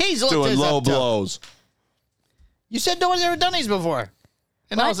 Yeah. He's looked Doing this low up, too. blows. You said no one's ever done these before.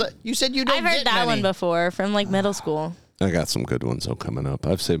 And I What? was like, you said you didn't I've heard get that many. one before from like middle school. I got some good ones though coming up.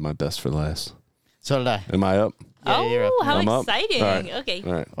 I've saved my best for last. So did I. Am I up? Yeah, you're up. Oh, how I'm up. exciting. All right. Okay.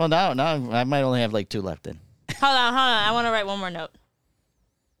 All right. Well, now I might only have like 2 left then. Hold on. I want to write one more note.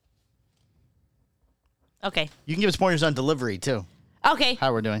 Okay. You can give us pointers on delivery, too. Okay.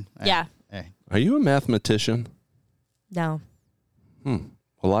 How we're doing. All right. Yeah. All right. Are you a mathematician? No.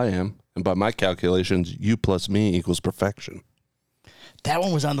 Well, I am. And by my calculations, you plus me equals perfection. That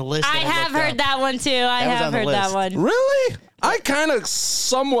one was on the list. I have heard that one too. I That was have on the heard that list. one. Really? I kind of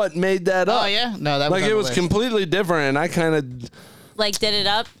somewhat made that up. Oh, yeah? No, that was Like on it the was list. completely different, and I kind of. Like, did it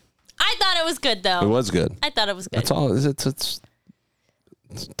up? I thought it was good though. It was good. I thought it was good. That's all. It's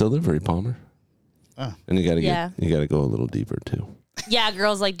delivery, Palmer. Oh. And you gotta Yeah. you gotta go a little deeper too. Yeah,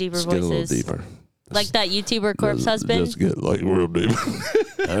 girls like deeper Just get a little voices. deeper. Like that YouTuber corpse husband. Just get like real deep.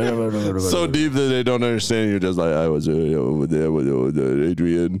 So deep that they don't understand. You're just like I was over there with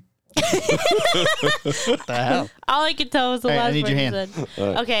Adrian. What the hell? All I could tell was the All right, I last need word your you hand.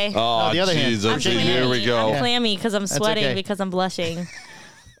 said. Okay. Oh, the other hand. Jesus. I'm See, clammy. here we go. I'm clammy because I'm sweating okay. because I'm blushing.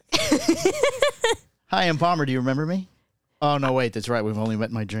 Hi, I'm Palmer. Do you remember me? Oh, no, wait. That's right. We've only met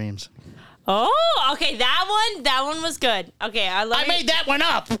in my dreams. Oh, okay. That one was good. Okay, I made that one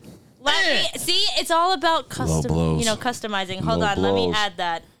up. Let me see. It's all about blows. customizing. Hold Low on, let me blows. add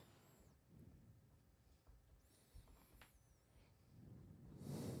that.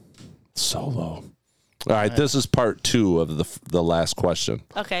 So low. All right, this is part 2 of the last question.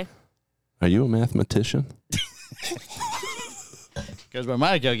 Okay. Are you a mathematician? Because by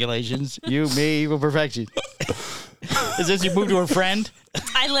my calculations, you, me, equal perfection. Is this you moved to a friend?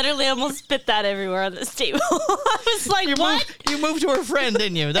 I literally almost spit that everywhere on this table. I was like, what? You moved to her friend,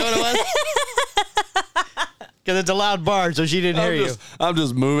 didn't you? Is that what it was? Because it's a loud bar, so she didn't hear you. I'm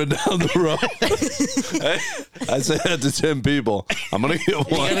just moving down the road. I said that to 10 people. I'm going to get You're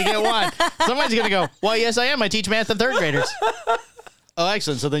one. going to get one. Somebody's going to go, well, yes, I am. I teach math to 3rd graders. Oh,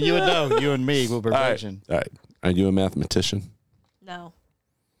 excellent. So then you would know. You and me equal perfection. All right. Are you a mathematician? No.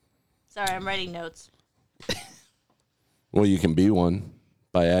 Sorry, I'm writing notes. Well, you can be one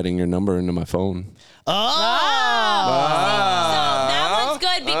by adding your number into my phone. So that one's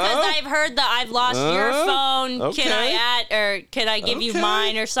good because I've heard that I've lost your phone. Okay. Can I add or can I give you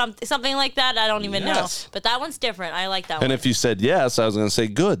mine or something like that? I don't even know. But that one's different. I like that one. And if you said yes, I was going to say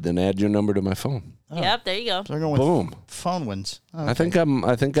good. Then add your number to my phone. Yep, there you go. So we're going with Boom. phone wins. Oh, I think I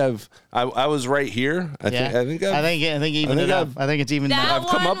was right here. I think even it up. I think it's even. That I've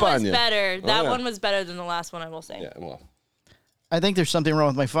come one up on was you. better. That yeah. one was better than the last one, I will say. Yeah, well. I think there's something wrong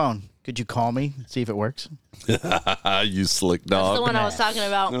with my phone. Could you call me, see if it works? You slick That's dog. the one I was talking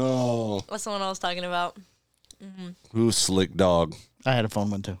about. Oh, That's the one I was talking about. who's slick dog? I had a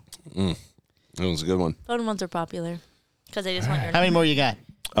phone one too. That was a good one. Phone ones are popular because they just want your How many more you got?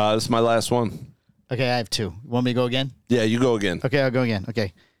 This is my last one. Okay, I have 2. Want me to go again? Yeah, you go again. Okay, I'll go again.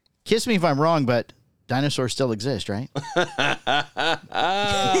 Okay. Kiss me if I'm wrong, but dinosaurs still exist, right?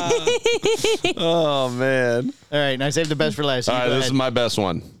 Oh, man. All right, and I saved the best for last. So All you right, go this ahead. is my best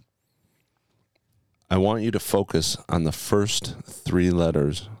one. I want you to focus on the first 3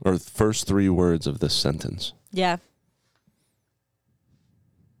 letters or first 3 words of this sentence. Yeah.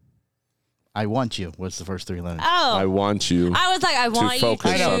 I want you. What's the first 3 letters? Oh. I want you. I was like, I want you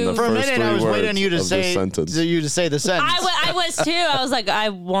focus to. on the For a first minute, I 3 was waiting on you to words of this say sentence. the sentence. I was too. I was like, I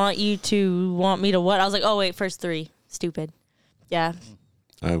want you to want me to what? I was like, oh wait, first 3. Stupid. Yeah.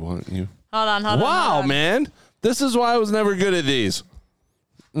 I want you. Hold on. Wow, man. This is why I was never good at these.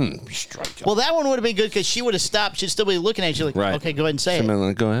 Strike. Well, that one would have been good because she would have stopped. She'd still be looking at you like, Right. okay, go ahead and say it.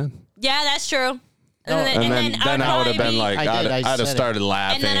 Like, go ahead. Yeah, that's true. And then I would have been like, I did, I I'd have said it. started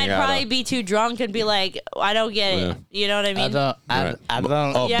laughing. and then I'd probably be too drunk and be like, I don't get it. You know what I mean? I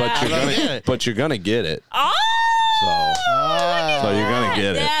don't. Oh, Yeah. but you're gonna get it. Oh! So you're gonna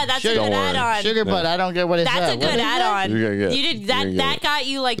get it. Yeah, that's a Sugar- good Don't worry. add-on. Sugar butt, I don't get what it's That's a good add-on. You're gonna get it. You did that. You're gonna That get got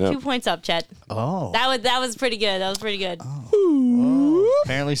you like 2 points up, Chet. Oh. That was pretty good. That was pretty good.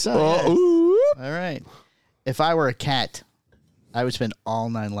 Apparently so. Oh, yeah. ooh. All right. If I were a cat, I would spend all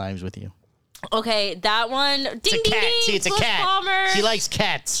 9 lives with you. Okay, that one. Ding, It's a ding, cat. ding. See, it's a Bush cat. Palmer. She likes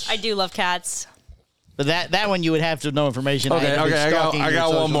cats. I do love cats. But that one you would have to know information. Okay, have been okay, stalking I your got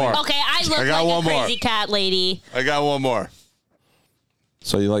social one more. media. Okay, I look I got like one a more. crazy cat lady. I got one more.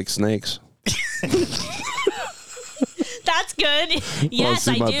 So you like snakes? That's good. Wanna Yes,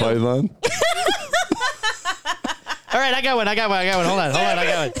 see I my do. python? All right, I got one. Hold on.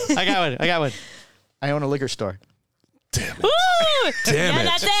 I got one. I own a liquor store. Woo! Damn yeah, it.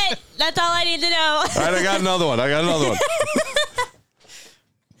 that's it. That's all I need to know. All right, I got another one.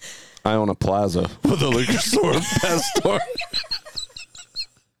 I own a plaza with a liquor store and pet store.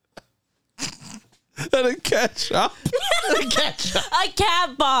 And a cat shop. A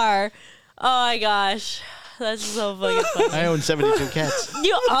cat bar. Oh my gosh. That's so fucking funny. I own 72 cats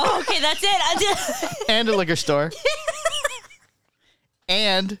Okay, that's it. and a liquor store.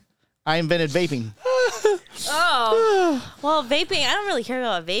 And I invented vaping. Oh. Well, vaping, I don't really care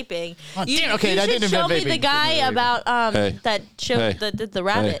about vaping. Oh, You damn, okay, should I didn't show invent me the vaping. guy about Hey. that showed Hey. the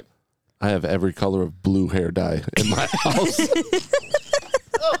rabbit. I have every color of blue hair dye in my house.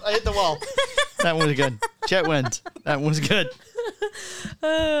 Oh, I hit the wall. That one was good. Chet wins. That one was good.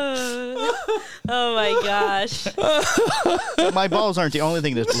 Oh my gosh. My balls aren't the only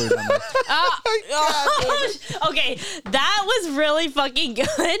thing that's blue on there. Okay, that was really fucking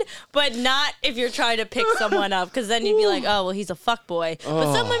good, but not if you're trying to pick someone up, because then you'd be like, oh, well, he's a fuck boy.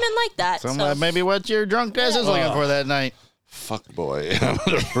 But some women like that. So. Maybe what your drunk ass is looking for that night. Fuck boy. I'm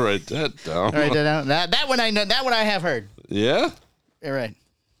going to write that down. All right, that one I know. That one I have heard. Yeah? All right.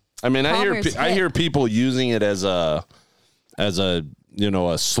 I mean, Palmer's I hear people using it as a a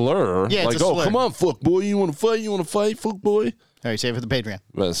slur. Yeah, it's like, a oh, slur. come on, fuck boy, you want to fight? You want to fight, fuck boy? All right, save it for the Patreon.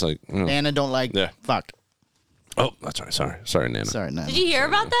 But it's like, Nana don't like fuck. oh, that's right. Sorry, Nana. Sorry, Nana. Did you hear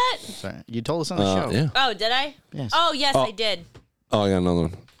about that? Sorry. You told us on the show. Yeah. Oh, did I? Yes. Oh, yes, I did. Oh, I got another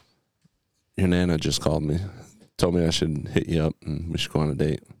one. Your Nana just called me. Told me I should hit you up and we should go on a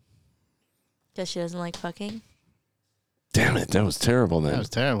date. Because she doesn't like fucking? Damn it, that was terrible then. That was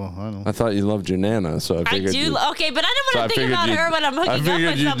terrible. I thought you loved your Nana, so I figured Okay, but I don't want to think about her when I'm hooking I up figured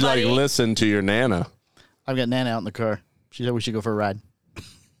with you'd somebody. like listen to your Nana. I've got Nana out in the car. She said we should go for a ride.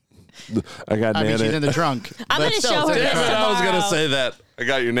 I got I Nana. mean, she's in the trunk. I'm But going to still, show her it's this different. I was gonna tomorrow. say that. I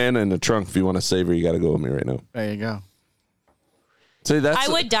got your Nana in the trunk. If you want to save her, you got to go with me right now. There you go. See, that's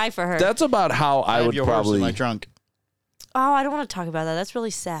I would die for her. That's about how I have would your horse probably. in my trunk. Oh, I don't want to talk about that. That's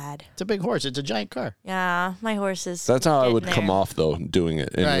really sad. It's a big horse. It's a giant car. Yeah, my horse is. That's how I getting would come there. off though, doing it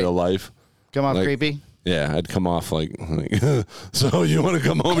in Right. real life. Come on, Like- creepy. Yeah, I'd come off like so you want to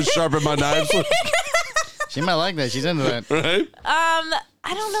come home and sharpen my knives, She might like that. She's into that. right?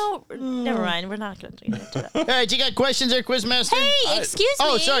 I don't know. Never mind. We're not going to get into that. All right, you got questions there, Quizmaster? Hey, excuse me.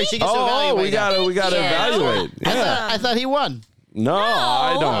 Oh, sorry. She gets to Oh, evaluate. we gotta you. evaluate. Yeah. I thought he won. No,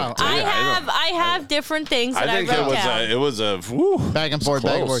 I don't. I have different things that I think wrote down. it was a whew, Back and forth,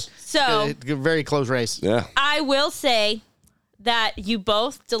 back and close. forth. So Very close race. Yeah. I will say that you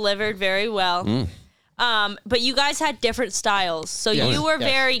both delivered very well. But you guys had different styles. So Yes. you were Yes.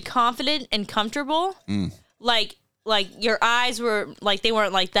 very confident and comfortable. Like your eyes were like they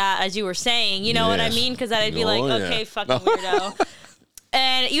weren't like that as you were saying. You know what I Yes. mean? Because I'd be like, Oh, yeah. okay, fucking weirdo.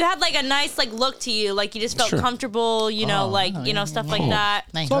 And you had like a nice like look to you, like you just felt Sure. comfortable, you know, stuff like that.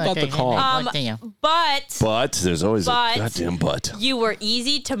 It's all about the calm. But There's always But- a goddamn but. you were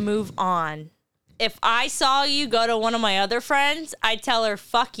easy to move on. If I saw you go to one of my other friends, I'd tell her,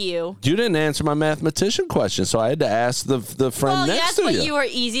 fuck you. You didn't answer my mathematician question, so I had to ask the friend Well, next yes, to but you. you were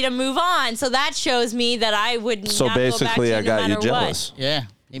easy to move on. So that shows me that I would So not go back to basically, you I no got you matter jealous. Yeah,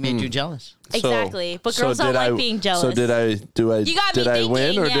 he made you jealous. What. Exactly. But So girls don't did like I- being jealous. So did I? You got me Did I thinking,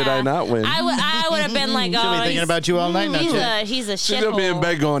 win or did I yeah. not win? I would have been like, She'll oh, be thinking he's, about you all night. Not he's you. a he's a She's gonna be in shithole.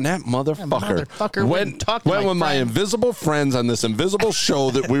 bed going, that motherfucker, motherfucker went and talked to went my with my friend." invisible friends on this invisible show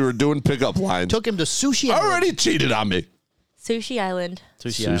that we were doing pickup lines. Took him to Sushi Island. Already cheated on me. Sushi Island.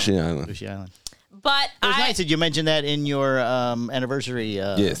 Sushi Island. Sushi Island. But It was nice that you mentioned that in your anniversary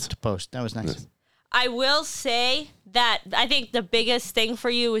Yes. post. That was nice. I will say that I think the biggest thing for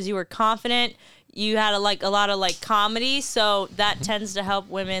you was you were confident. You had a lot of like comedy, so that tends to help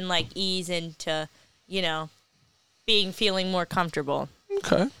women like ease into, feeling more comfortable.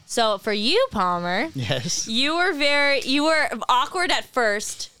 Okay. So for you, Palmer, Yes. you were awkward at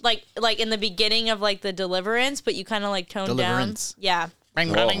first, like in the beginning of like the deliverance, but you kind of like toned Deliverance. down. Yeah.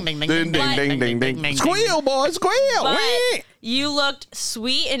 Ding, Oh. ding, ding, ding, Ding, ding, ding, ding, ding, ding. Squeal, boy, squeal. But Wee. you looked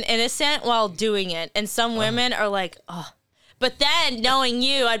sweet and innocent while doing it. And some women are like, oh. But then knowing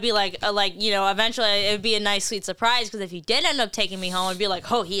you, I'd be like, eventually it would be a nice, sweet surprise. Because if you did end up taking me home, I'd be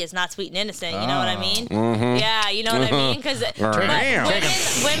like, oh, he is not sweet and innocent. You know what I mean? Yeah, you know what I mean? Because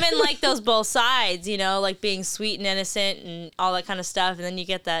women like those both sides, like being sweet and innocent and all that kind of stuff. And then you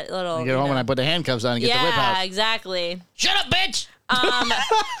get that little. I get home and I put the handcuffs on and get the whip yeah, out. exactly. Shut up, bitch!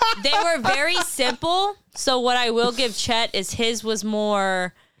 They were very simple. So what I will give Chet is his was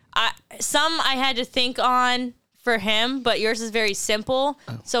more. Some I had to think on for him, but yours is very simple.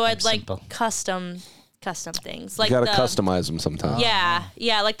 So I'd like simple. custom things. Like You gotta the, customize them sometimes.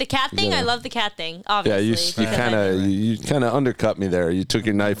 Yeah, like the cat thing. I love the cat thing. Yeah, Obviously, you because kind of undercut me there. You took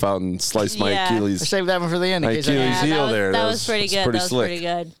your knife out and sliced my Yeah. I Achilles. saved that one for the end. in My case I- Achilles heel there. That was pretty good. Pretty That was slick. pretty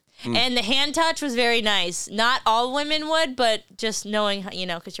good. And the hand touch was very nice. Not all women would, but just knowing,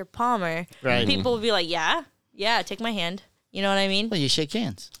 because you're Palmer, Right. people would be like, yeah, take my hand. You know what I mean? Well, you shake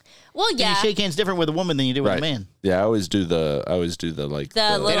hands. Well, And yeah. you shake hands different with a woman than you do with a man. Yeah, I always do the like The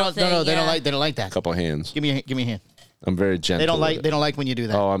They little don't. thing, No, they yeah. don't like that. couple hands. Give me a hand. I'm very gentle. They don't with like. it. They don't like when you do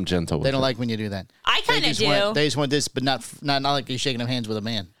that. Oh, I'm gentle. With They don't it. like when you do that. I kind of do. They just want this, but not like you're shaking hands with a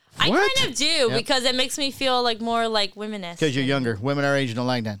man. I What? kind of do because it makes me feel like more like womanish. Because you're younger. Women our age don't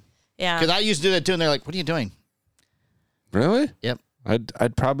like that. Yeah. Because I used to do that too, and they're like, "What are you doing?" Really? Yep.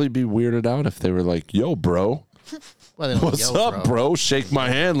 I'd probably be weirded out if they were like, "Yo, bro, Well, they don't what's yell, up, bro? Shake my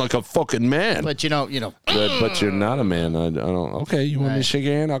hand like a fucking man." But you know. But you're not a man. I don't. Okay, you want me to Right. shake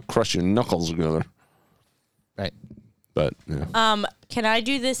your hand? I'll crush your knuckles together. Right. But yeah. Can I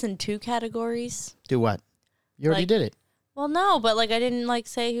do this in 2 categories? Do what? You already Like- did it. Well, no, but like I didn't like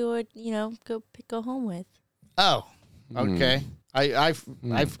say who would go home with. Oh. Okay. I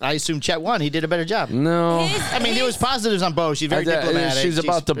assume Chet won. He did a better job. No. I mean, there was positives on both. She's very diplomatic. She's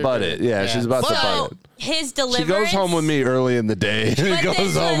about to butt it. Yeah, she's about to butt it. His deliverance. She goes home with me early in the day. He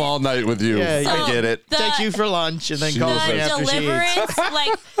goes home all night with you. Yeah, I get it. Take you for lunch and then calls me after she eats. Deliverance,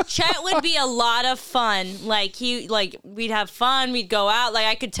 like Chet would be a lot of fun. Like we'd have fun. We'd go out. Like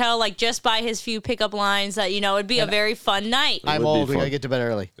I could tell, like just by his few pickup lines that it'd be a very fun night. I'm old. We gotta get to bed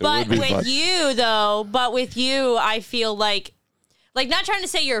early. But with you, I feel like not trying to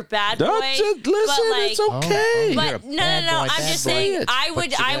say you're a bad boy. Listen, but like, it's okay. But no. I'm just saying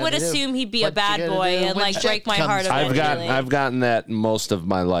I would assume he'd be a bad boy and like break my heart eventually. I've gotten that most of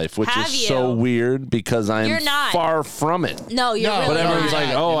my life, which is so weird because I'm far from it. No, you're really But not. everyone's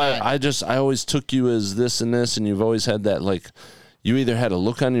like, I always took you as this and this, and you've always had that, like, you either had a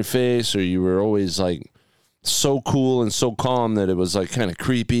look on your face or you were always like so cool and so calm that it was like kind of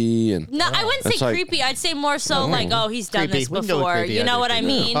creepy. And no, I wouldn't say creepy. I'd say more so like, he's done this before. You know what I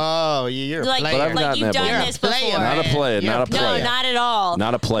mean? Oh, you're like, a player. like you've done this before. Not a player. No, not at all.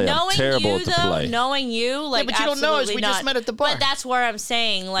 Not a player. I'm terrible at the play. Knowing you, like, but you don't know us. We just met at the bar. But that's where I'm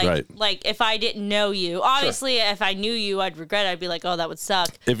saying, like, like if I didn't know you, obviously, if I knew you, I'd regret it. I'd be like, oh, that would suck.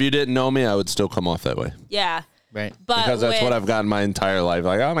 If you didn't know me, I would still come off that way. Yeah. Right. Because that's what I've gotten my entire life.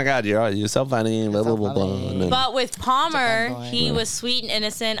 Like, oh my God, you're so funny. Blah, blah, blah, blah. But with Palmer, he was sweet and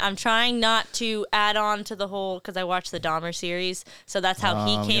innocent. I'm trying not to add on to the whole, because I watched the Dahmer series, so that's how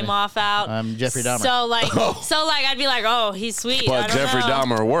he came off out. Jeffrey Dahmer. So like, I'd be like, oh, he's sweet. But Jeffrey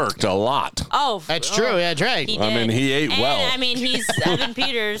Dahmer worked a lot. Oh, that's true. Yeah, that's right. I mean, he ate well. I mean, he's Evan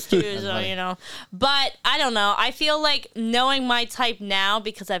Peters too, so But I don't know. I feel like knowing my type now,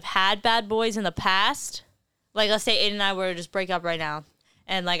 because I've had bad boys in the past. Like, let's say Aiden and I were to just break up right now.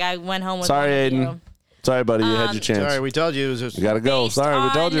 And, like, I went home with Sorry, Aiden. Sorry, buddy. You had your chance. Sorry, we told you. You got to go. Sorry, we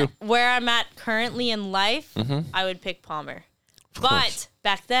told you. Where I'm at currently in life, I would pick Palmer. But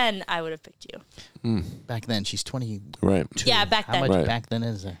back then, I would have picked you. Back then, she's 20. Right. Yeah, back then. How much back then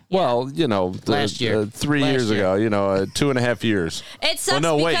is there? Well, last year. 3 years ago, 2.5 years. It sucks. Oh,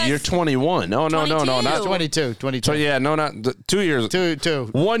 no, wait, you're 21. No, not 22. So, yeah, no, not 2 years. Two.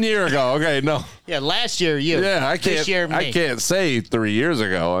 1 year ago. Okay, no. Yeah, last year, you. Yeah, I can't. This year, me. I can't say 3 years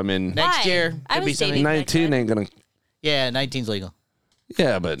ago. I mean, next year, I could be was something. dating back 19 then. ain't gonna. Yeah, 19's legal.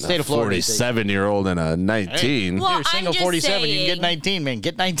 Yeah, but State of Florida. 47-year-old and a 19. Well, You're single I'm just 47. You can get saying. 19, man.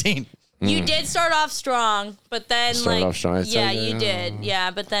 Get 19. You did start off strong, but then Started off strong, I'd say, yeah, yeah. you did. Yeah,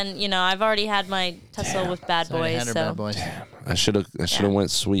 but then I've already had my tussle with bad boys. So. Bad boys. I should have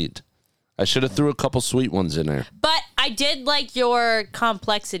went sweet. I should have threw a couple sweet ones in there. But I did like your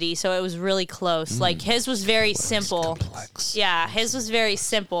complexity, so it was really close. Like his was very simple. Complex. Yeah, his was very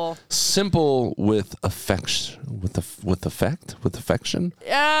simple. Simple with affection, with affection.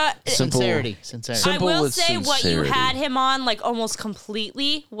 Simple. Sincerity. Simple I will with say what you sincerity. had him on, like almost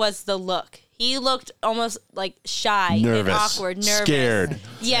completely, was the look. He looked almost like shy, Nervous, and awkward, nervous, scared,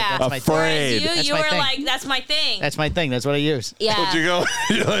 Yeah, That's my thing. afraid. Whereas That's you my were thing. like, "That's my thing." That's my thing. That's what I use. Yeah. Would you go?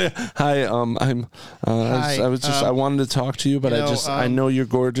 You're like, hi, I'm. I was just. I wanted to talk to you, but I know you're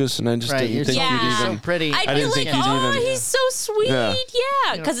gorgeous, and I just Right, didn't you're think Yeah. you'd so even. pretty. I'd I be didn't like, think you'd "Oh, even- he's so sweet." Yeah.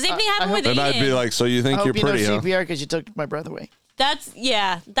 Yeah, because the same thing happened with And Aiden. I'd be like, so you think I you're hope you pretty, know huh? CPR because you took my breath away. That's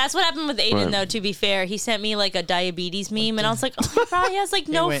what happened with Aiden Right. though. To be fair, he sent me like a diabetes meme, and I was like, "Oh, he probably has like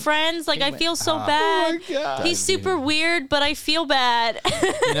no went- friends. Like I feel so bad. God. He's super weird, but I feel bad."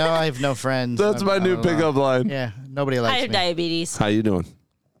 I have no friends. That's my new pickup line. Yeah, nobody I likes have me. diabetes. How you doing?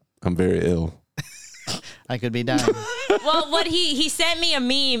 I'm very ill. I could be dying. Well, what he sent me a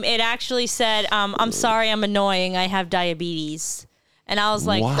meme. It actually said, "I'm sorry, I'm annoying. I have diabetes," and I was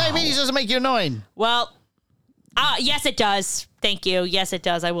like, Wow. Diabetes doesn't make you annoying. "Well, yes, it does. Thank you. Yes, it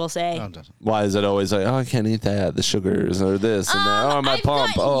does. I will say." No, it doesn't. Why is it always like, oh, I can't eat that, the sugars or this and that? Oh, my I've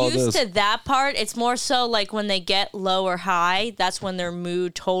pump. gotten Oh, used this. to that part. It's more so like when they get low or high, that's when their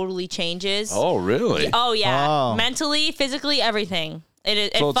mood totally changes. Oh, really? Oh, yeah. Oh. Mentally, physically, everything.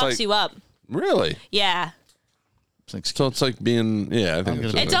 It So it's fucks like- you up. Really? Yeah. So it's like being, I think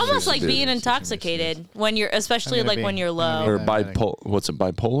It's almost like being intoxicated when you're, especially I'm gonna like when be- you're I'm low. or bipolar. What's it?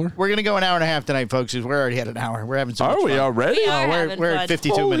 Bipolar? We're gonna go an hour and a half tonight, folks. 'Cause we're already at an hour. We're having so much Are we fun. already? We are. We're having at fun.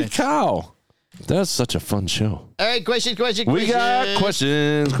 52 Holy minutes. cow! That's such a fun show. All right, question. We got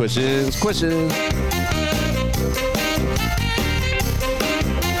questions.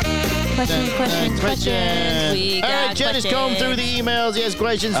 Questions. We All got right, Chet is combing through the emails. He has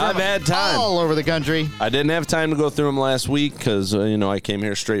questions I've from had time. all over the country. I didn't have time to go through them last week because I came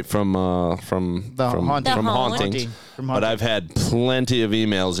here straight from haunting. hauntings. But I've had plenty of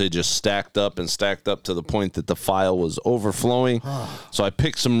emails. They just stacked up to the point that the file was overflowing. So I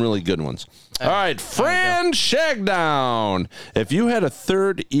picked some really good ones. All right, Fran Shagdown. If you had a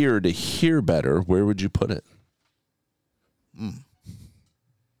third ear to hear better, where would you put it?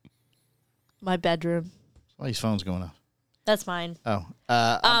 My bedroom. All these phones going off. That's mine. Oh.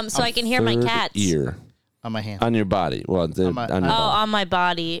 So I can hear my Third cats. ear On my hand. on your body. Well, on your body. On my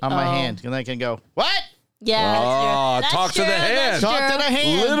body. On my hand. And I can go, what? Yeah. Oh, that's talk to true. the hand. Talk to the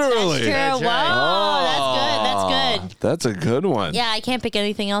hand. Literally. That's true. That's right. Wow, that's good. That's a good one. Yeah, I can't pick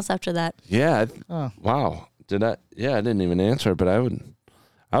anything else after that. Yeah. Wow. Did I? Yeah, I didn't even answer it, but I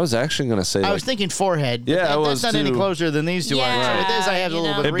was actually going to say. I was thinking forehead. But Yeah, I that's was not any too. closer than these two Yeah, are. So with this, I have a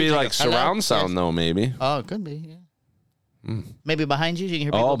little bit of It'd be reach. like surround sound, though, maybe. Oh, it could be, yeah. Maybe behind you? You can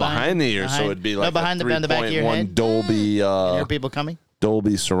hear people Oh, behind the ear, so it'd be like behind a the back of your 3.1 head. Dolby, You hear people coming?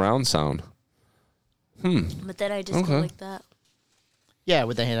 Dolby surround sound. But then I just go like that. Yeah,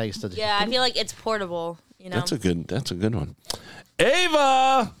 with the hand, I can still just... Yeah, I feel like it's portable. That's a good one.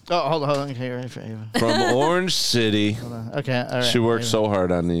 Ava Oh, hold on. Okay, ready for Ava. from Orange City. Okay, all right. She worked so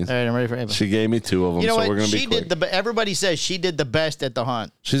hard on these. All right, I'm ready for Ava. She gave me 2 of them, You know so what? we're gonna be She quick. did everybody says she did the best at the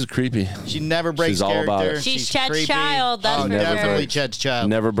haunt. She's creepy. She never breaks She's all character. about it. She's Chet's creepy. child, that's oh, for definitely sure. Chet's child.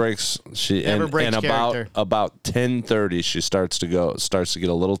 Never breaks. She Never and, breaks and character. about 10:30 she starts to get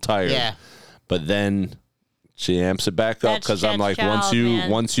a little tired. Yeah. But then she amps it back up That's because I'm Chet's like, child, man.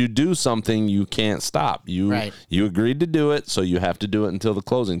 once you do something, you can't stop. You agreed to do it, so you have to do it until the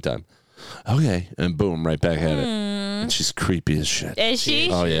closing time. Okay, and boom, right back at it. And she's creepy as shit. Is she?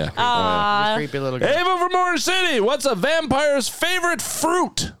 Oh yeah. Aw. Creepy little girl. Ava from Orange City. What's a vampire's favorite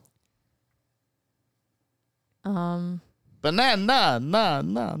fruit? Banana, nah.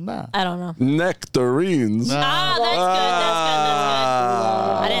 I don't know. Nectarines. That's good.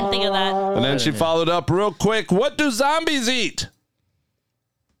 I didn't think of that. And then she followed up real quick. What do zombies eat?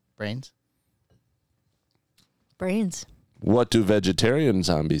 Brains. Brains. What do vegetarian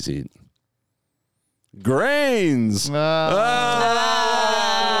zombies eat? Grains. She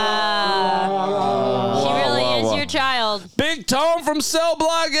really is your child. Big Tone from Cell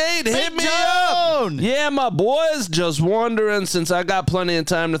Block 8. Hit me Tone! up. Yeah, my boys. Just wondering, since I got plenty of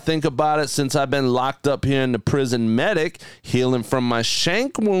time to think about it, since I've been locked up here in the prison medic, healing from my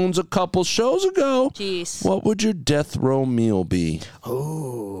shank wounds a couple shows ago. Jeez. What would your death row meal be?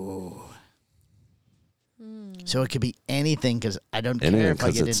 So it could be anything because I don't Anything, care if I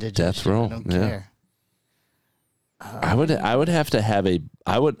 'cause get it's into death row. I don't Yeah. care. I would have to have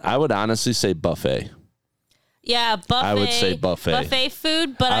I would honestly say buffet. Yeah, buffet. I would say buffet. Buffet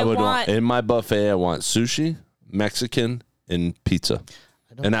food, but I would want in my buffet. I want sushi, Mexican, and pizza,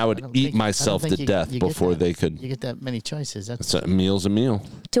 and I would eat myself to death before they could. You get that many choices. It's a meal's a meal.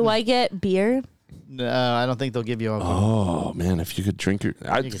 Do I get beer? No, I don't think they'll give you alcohol. Oh man, if you could drink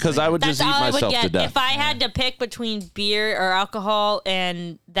because I would That's just eat all I would myself get. to death. If I had to pick between beer or alcohol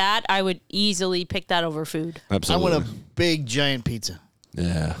and that, I would easily pick that over food. Absolutely. I want a big giant pizza.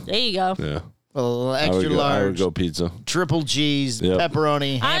 Yeah. There you go. Yeah. Well, I extra would large, go pizza. triple cheese, Yep.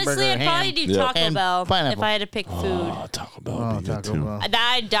 pepperoni, hamburger, Honestly, I'd probably do Yep. Taco And Bell pineapple. if I had to pick food. Oh, Taco Bell would be good too.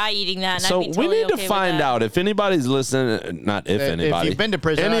 I'd die eating that. And So I'd be totally we need okay to with find that. out if anybody's listening. Not if anybody. you've been to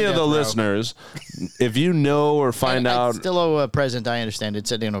prison any on of the death row. listeners, if you know or find I out, still owe a present. I understand it's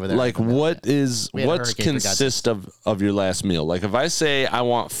sitting over there. like what's We had a hurricane, for God's consist of your last meal? Like if I say I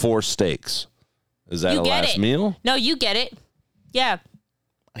want 4 steaks, is that You a get last it. meal? No, you get it. Yeah.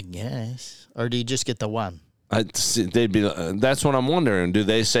 I guess. Or do you just get the one? They'd be. That's what I'm wondering. Do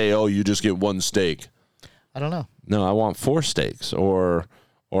they say, "Oh, you just get 1 steak"? I don't know. No, I want 4 steaks, or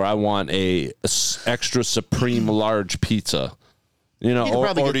I want a extra supreme large pizza. You know, You could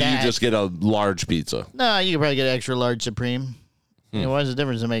probably or get do you that. just get a large pizza? No, you could probably get an extra large supreme. You know, what's the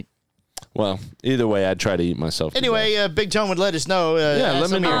difference to make? Well, either way, I'd try to eat myself. to Anyway, death. Big Tone would let us know. yeah, let me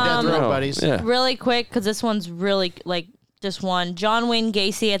some know. of your death row No, buddies. Yeah. Really quick, because this one's really like just one. John Wayne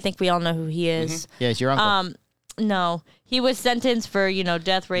Gacy. I think we all know who he is. Yes, your uncle. No, he was sentenced for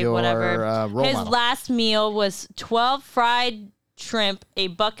death, rape, Your, whatever. role His model. last meal was 12 fried shrimp, a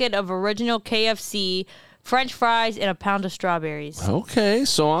bucket of original KFC, French fries, and a pound of strawberries. Okay,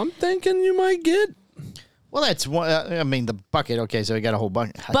 so I'm thinking you might get. Well, that's one. I mean, the bucket. Okay, so we got a whole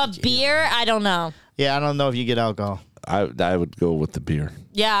bucket. How But did you- beer, I don't know. Yeah, I don't know if you get alcohol. I would go with the beer,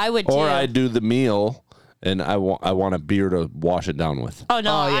 Yeah, I would too. or I do the meal, and I want a beer to wash it down with. Oh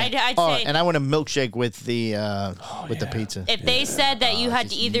no, I'd say. And I want a milkshake with the pizza. If they said that you had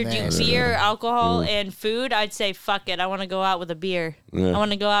to either do beer, alcohol, and food, I'd say fuck it. I want to go out with a beer. Yeah. I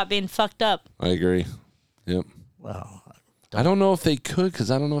want to go out being fucked up. I agree. Yep. Well, I don't know if they could because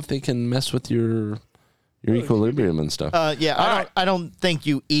I don't know if they can mess with your equilibrium and stuff. I don't think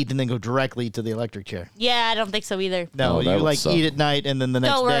you eat and then go directly to the electric chair. Yeah, I don't think so either. No, Oh, that you would suck. eat at night and then the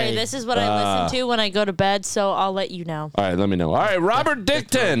next Don't worry, day. this is what I listen to when I go to bed, so I'll let you know. All right, let me know. All right, Robert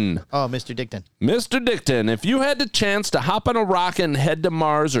Dickton. Oh, Mr. Dickton. Mr. Dickton, if you had the chance to hop on a rocket and head to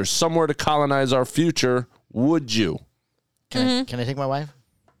Mars or somewhere to colonize our future, would you? Can I take my wife?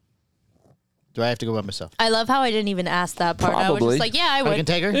 Do I have to go by myself? I love how I didn't even ask that part. I was Probably. just like, yeah, I I would. can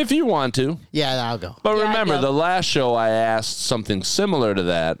take her? If you want to. Yeah, I'll go. But Yeah, remember, I'd go. the last show I asked something similar to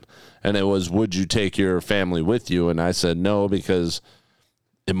that, and it was, would you take your family with you? And I said no because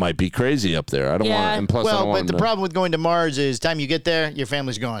it might be crazy up there. I don't want Yeah. to, and plus I don't Well, want but the problem with going to Mars is time you get there, your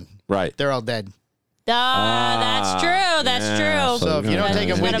family's gone. Right. They're all dead. That's true. That's yeah, true. So if you don't That's take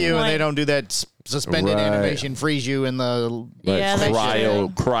them got with a you and they point. don't do that suspended Right. animation, freeze you in the Yeah, that's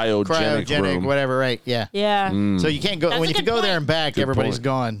cryogenic room. whatever, right? Yeah. Yeah. So you can't go That's when a you can good go there point. and back. Good Everybody's point.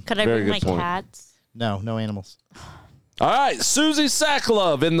 gone. Could I Very bring my good point. cats? No animals. All right, Susie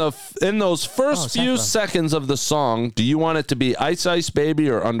Sacklove, in those first few Sacklove. seconds of the song, do you want it to be Ice Ice Baby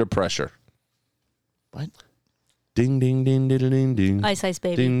or Under Pressure? What? Ding, ding, ding, ding, ding, ding. Ice Ice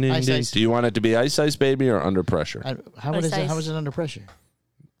Baby. Ding, ding, Ice ding. Ice. Do you want it to be Ice Ice Baby or Under Pressure? How Ice is it? Ice. How is it under pressure?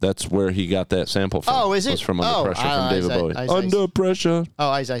 That's where he got that sample from. Oh, is it? Was from Under Oh, Pressure from Ice David Ice, Bowie. Ice Ice. Under Pressure. Oh,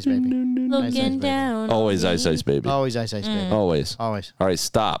 Ice Ice Baby. Looking Baby. down. Always on Ice me. Ice Baby. Always Ice Ice Baby. Always. Always. All right,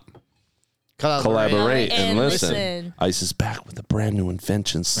 stop. Collaborate and listen. Ice is back with a brand new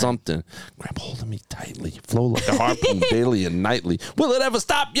invention. Something. Grab hold of me tightly. Flow like a harpoon daily and nightly. Will it ever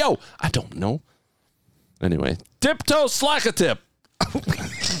stop? Yo, I don't know. Anyway, tiptoe slack a tip.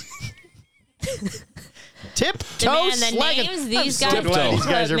 Tiptoe Man, the slag it. names these I'm so guys glad these put,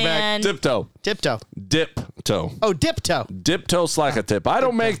 guys are back. man. Tiptoe. Tiptoe. Dip-toe. Oh, diptoe. Diptoe slack a tip. I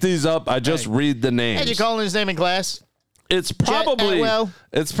don't make these up. I just read the names. How'd you call his name in class? It's probably Atwell,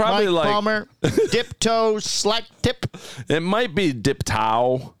 it's probably Mike like Palmer. Diptoe slack tip. it might be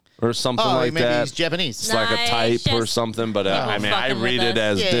diptoe or something Oh, like maybe that. he's Japanese. It's like a Nice, type or just something, but I mean, I fucking read with it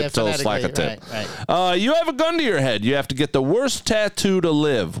us. as Yeah, diptoe slack a tip. right. You have a gun to your head. You have to get the worst tattoo to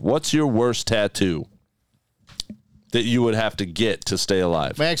live. What's your worst tattoo that you would have to get to stay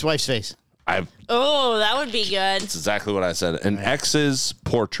alive? My ex-wife's face. Oh, that would be good. That's exactly what I said. An ex's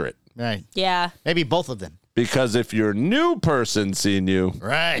portrait. Right. Yeah. Maybe both of them. Because if your new person seen you,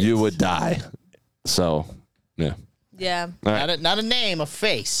 Right. you would die. So, yeah. Yeah. All right. Not a name, a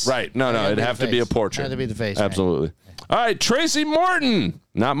face. Right. No, It'd it'd be have the to be a face. portrait. Had to be the face, right. Absolutely. All right, Tracy Morton.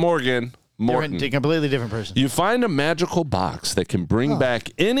 Not Morgan. Morton. Different, completely different person. You find a magical box that can bring back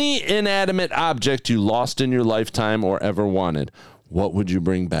any inanimate object you lost in your lifetime or ever wanted. What would you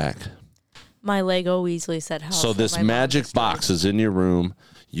bring back? My Lego Weasley set house. So that this my mom magic destroyed. box is in your room.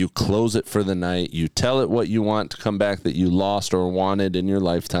 You close it for the night. You tell it what you want to come back that you lost or wanted in your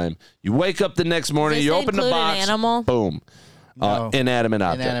lifetime. You wake up the next morning. Does You this open the include an box. animal? Boom. No. Inanimate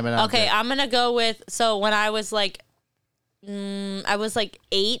object. Inanimate Okay, object. I'm gonna go with. So when I was like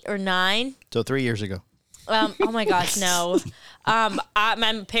 8 or 9. So 3 years ago. Oh my gosh, no.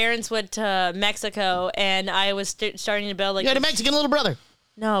 My parents went to Mexico, and I was starting to build like. You had a Mexican little brother.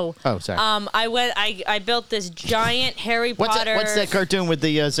 No. Oh, sorry. I built this giant Harry Potter. What's that cartoon with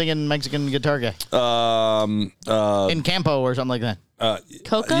the singing Mexican guitar guy? In Campo or something like that.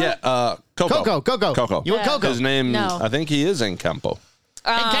 Coco? Yeah, Coco. Coco. You were Yeah. Coco. His name, No. I think he is in Campo.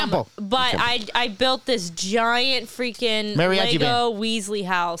 In Campo. But I built this giant freaking Mariachi Lego Weasley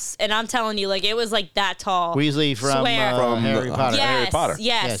house, and I'm telling you, like it was like that tall. Weasley from Swear. Harry From, Potter. Yes, Harry Potter.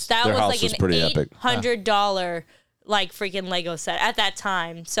 Yes, Yes. that Their was house like was an pretty epic. $800 like freaking Lego set at that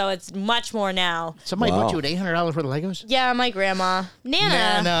time. So it's much more now. Somebody Wow. bought you an $800 for the Legos? Yeah, my grandma,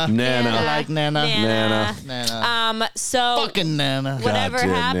 Nana. Nana. I like Nana. Nana. Nana. So Fucking Nana. whatever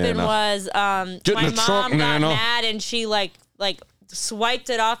Goddamn happened Nana. was Get my in the mom trunk, got Nana. mad and she like swiped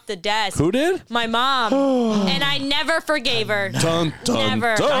it off the desk. Who did? My mom. And I never forgave her. Dun, dun,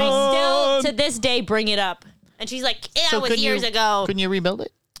 Never. dun. I still to this day bring it up. And she's like, "Yeah, it was couldn't years you- ago." Couldn't you rebuild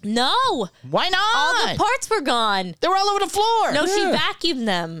it? No. Why not? All the parts were gone. They were all over the floor. No, she vacuumed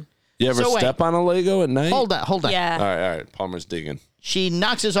them. You ever So wait. step on a Lego at night? Hold on. Yeah. All right. Palmer's digging. She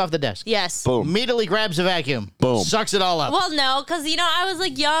knocks us off the desk. Yes. Boom. Immediately grabs the vacuum. Boom. Sucks it all up. Well, no, because, I was,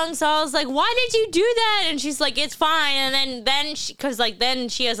 like, young, so I was like, why did you do that? And she's like, it's fine. And then she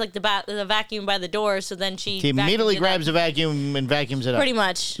has, like, the vacuum by the door, so then she immediately grabs the vacuum and vacuums it up. Pretty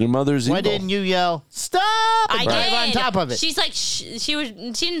much. Your mother's evil. Why didn't you yell, stop, and drive on top of it? She's like, she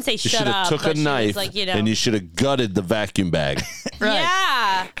didn't say You shut should have up. took a but she was knife like, and you should have gutted the vacuum bag. Right.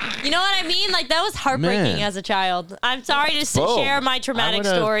 Yeah. You know what I mean? Like, that was heartbreaking Man. as a child. I'm sorry to Boom. share my traumatic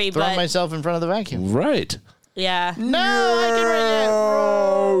I story, thrown but myself in front of the vacuum. Right. yeah. No, I can read it.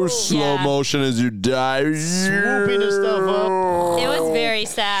 Oh, slow Yeah. motion as you die. Swooping the stuff up. It was very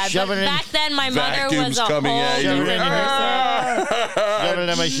sad. But Shoving it in- back then, my mother Vacuums was a coming whole at you. different person. Shoving it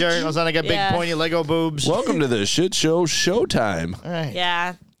in my shirt. All of a sudden I got big Yeah. pointy Lego boobs. Welcome to the shit show showtime. All right.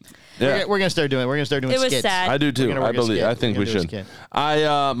 Yeah. Yeah. We're gonna start doing it. We're gonna start doing It was skits. sad. I do too. We're gonna I work a believe. skit. I think We're we gonna do a should.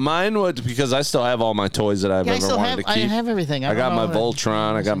 skit. Mine would because I still have all my toys that I've Yeah, I ever still wanted have. to I keep. have everything. I got my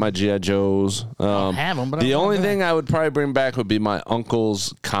Voltron. I got my GI Joes. have 'em, but I the don't only have thing I would probably bring back would be my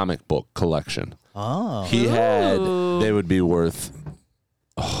uncle's comic book collection. Oh. He had. They would be worth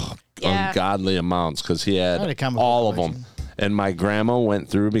Yeah. ungodly amounts because he had a had comic book all of collection. them. And my grandma went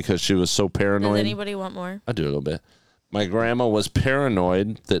through because she was so Does paranoid. anybody want more? I do a little bit. My grandma was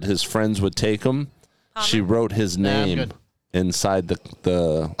paranoid that his friends would take him. She wrote his I'm name good. inside the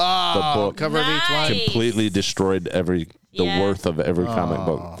book. Cover of each one. Nice. Completely destroyed the Yeah. worth of every comic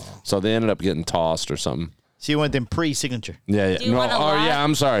book. So they ended up getting tossed or something. So you went them pre-signature. Yeah, Do you no, want a oh lot? yeah,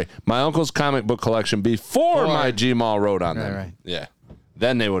 I'm sorry. My uncle's comic book collection before my G-Mall wrote on them. right. Yeah.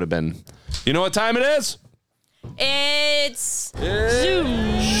 Then they would have been. You know what time it is? It's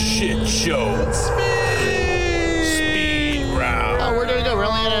Zoom. Shit show. Speed round. Oh, we're gonna go. We're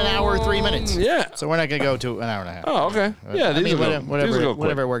only at an hour 3 minutes. Yeah. So we're not gonna go to an hour and a half. Oh, okay. Yeah, I these mean, will go, whatever, these will go quick.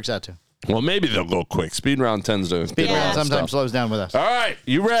 whatever it works out to. Well, maybe they'll go quick. Speed round tends to. Speed Yeah. round sometimes slows down with us. All right,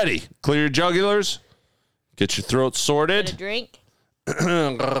 you ready? Clear your jugulars. Get your throat Get a sorted. drink.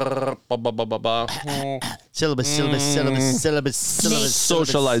 Syllabus, syllabus.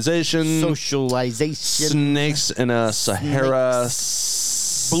 Socialization. Socialization. Snakes in a Sahara Blue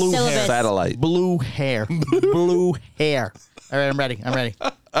Syllabus. hair. satellite. Blue hair. Blue hair. All right, I'm ready.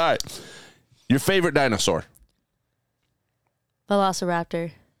 All right. Your favorite dinosaur?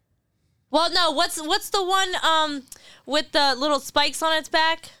 Velociraptor. Well, no. What's the one with the little spikes on its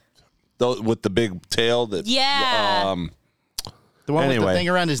back? With the big tail. That, Yeah. The one with Anyway. the thing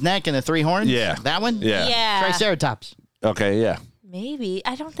around his neck and the 3 horns? Yeah. That one? Yeah. Yeah. Triceratops. Okay, yeah. Maybe.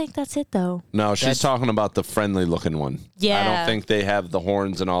 I don't think that's it though. No, she's That's- talking about the friendly looking one. I Yeah. don't think they have the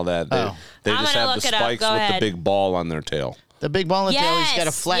horns and all that. They, Oh. they I'm just gonna have look the it up. spikes Go with ahead. the big ball on their tail. The big ball in the tail, he's got a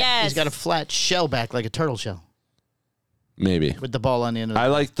Yes, flat yes. he's got a flat shell back like a turtle shell Maybe. with the ball on the end of the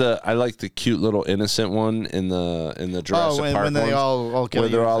I like the cute little innocent one in the Jurassic when, Park when they ones, all kill where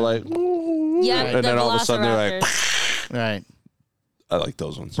you. they're all like, Yeah. and then all of a sudden they're like, Velociraptors. Right. I like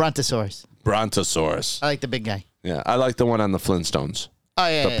those ones. Brontosaurus. Brontosaurus. I like the big guy. Yeah, I like the one on the Flintstones. Oh,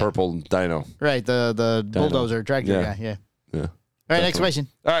 yeah. The yeah. purple dino. Right, the bulldozer tractor Yeah. guy. Yeah. Yeah. All right, next question.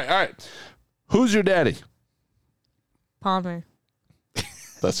 All right. Who's your daddy? Palmer.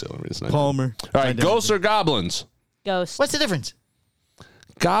 That's the only reason. Palmer. All right, ghosts or goblins? Ghost. What's the difference?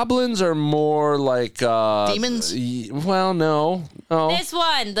 Goblins are more like Demons? Well, no. This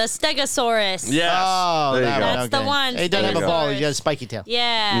one, the Stegosaurus. Yes. Oh, there you that go. one. That's the okay. one, He doesn't have a Stegosaurus. ball. He got a spiky tail.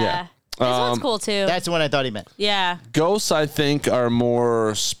 Yeah. Yeah. This one's cool too. That's the one I thought he meant. yeah. Ghosts, I think, are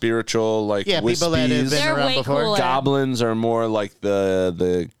more spiritual, like Yeah, people that have wispies. been They're around way before. cooler. Goblins are more like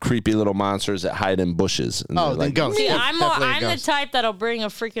the creepy little monsters that hide in bushes. And Oh, they're then like, ghosts. See, Yeah, I'm definitely a the ghost. type that'll bring a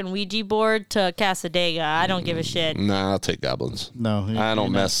freaking Ouija board to Casadega. I don't give a shit. Nah, I'll take goblins. No, I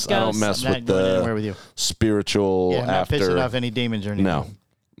don't mess. I don't Ghosts. mess I'm with not going anywhere with the you. spiritual Yeah, I'm not after. pissing off any demons or anything.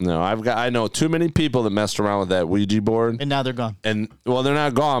 No, I know too many people that messed around with that Ouija board, And now they're gone. and well, they're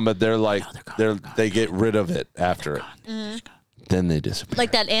not gone, but they're like they get rid of it after it. Then they disappear.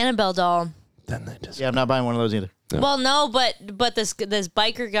 Like that Annabelle doll. Then they disappear. Yeah, I'm not buying one of those either. Yeah. Well, no, but this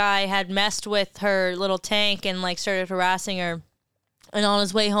biker guy had messed with her little tank and like started harassing her, and on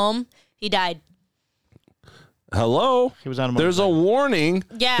his way home, he died. Hello. He was on a There's a warning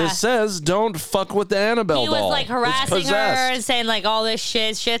Yeah. that says don't fuck with the Annabelle He was doll. like It's harassing her possessed. and saying like all this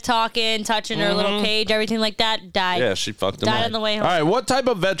shit talking, touching her little cage, everything like that. Died. Yeah, she fucked him Died up. on the way home. All right, what type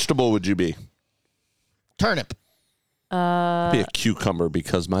of vegetable would you be? Turnip. Be a cucumber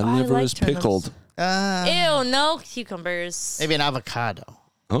because my liver like is turnips. pickled. Ew, no cucumbers. Maybe an avocado.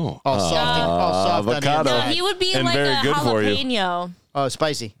 Oh, All soft, all soft on the avocado. No, inside. he would be And like very a good for you. jalapeno. Oh,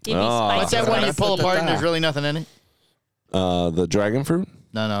 spicy. He'd be Oh. spicy. What's that one you pull apart and there's really nothing in it? The dragon fruit?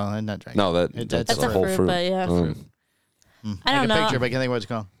 No, not dragon. No, That's That's a the whole fruit, fruit. but yeah. I don't know. Picture, but I can't think of what it's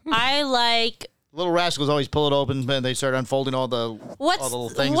called. I like. Little rascals always pull it open, and they start unfolding all the little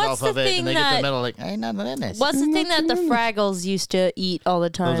things off of it, and they get to the middle like, ain't nothing in this. What's the thing that the Fraggles used to eat all the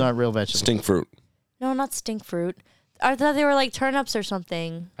time? Those aren't real vegetables. Stink fruit. No, not stink fruit. I thought they were like turnips or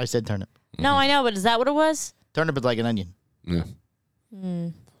something. I said turnip. No, I know, but is that what it was? Turnip is like an onion. Yeah.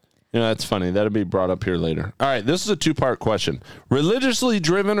 That's funny. That'll be brought up here later. All right, this is a 2-part question. Religiously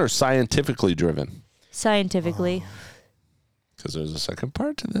driven or scientifically driven? Scientifically. Because there's a second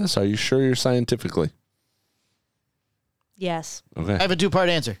part to this. Are you sure you're scientifically? Yes. Okay. I have a 2-part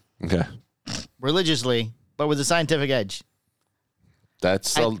answer. Okay. Religiously, but with a scientific edge.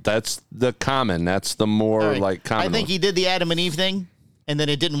 That's the common. That's the more like common. I think he did the Adam and Eve thing, and then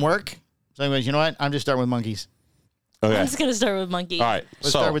it didn't work. So anyways, you know what? I'm just starting with monkeys. Okay. I'm just going to start with monkey. All right. Let's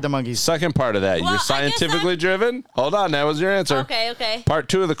start with the monkeys. Second part of that. Well, You're scientifically driven? Hold on. That was your answer. Okay. Part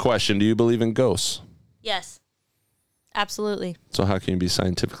 2 of the question. Do you believe in ghosts? Yes. Absolutely. So how can you be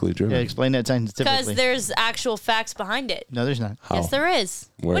scientifically driven? Yeah, explain that scientifically. Because there's actual facts behind it. No, there's not. How? Yes, there is.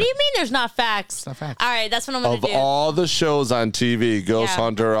 Where? What do you mean there's not facts? It's not facts. All right, that's what I'm going Of to do. all the shows on TV, Ghost Yeah.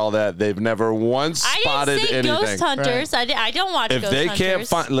 Hunter, all that, they've never once I spotted didn't say anything. Ghost Hunters. I don't watch If Ghost they Hunters. can't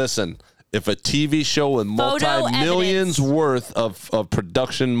find, listen, if a TV show with Photo multi-millions evidence. worth of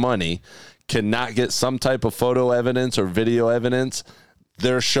production money cannot get some type of photo evidence or video evidence,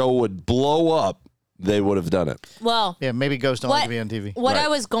 their show would blow up. They would have done it. Well, Yeah, maybe ghosts don't like to be on TV. what Right. I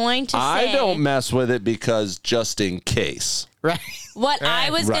was going to say. I don't mess with it because just in case. Right. What I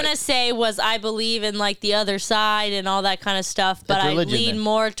was Right. gonna say was I believe in like the other side and all that kind of stuff, but That's I religion, lean then.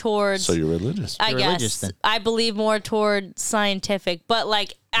 more towards. So you're religious. I You're guess religious, then. I believe more toward scientific, but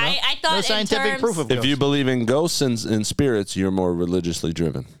like I thought No scientific in terms, proof of If ghosts. you believe in ghosts and spirits, you're more religiously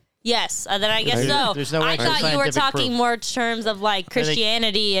driven. yes, then I guess so. There's no I actual thought you were scientific talking proof. more in terms of like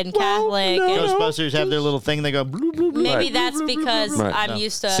Christianity and Catholic. no. and Ghostbusters have their little thing. They go, bloop, bloop, bloop. maybe Right. that's because Right. I'm No.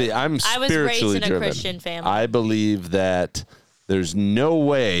 used to. See, I was raised spiritually in a driven. Christian family. I believe that there's no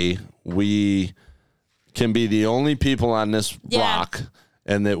way we can be the only people on this Yeah. rock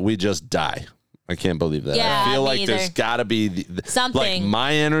and that we just die. I can't believe that. Yeah, I feel me like there's either. got to be Something. like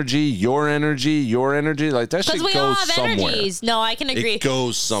my energy, your energy, like that shit Because we goes all have somewhere. energies. No, I can agree. It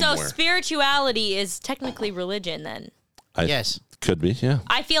goes somewhere. So spirituality is technically religion then. Yes. Could be, yeah.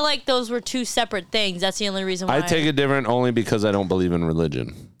 I feel like those were two separate things. That's the only reason why I take it different only because I don't believe in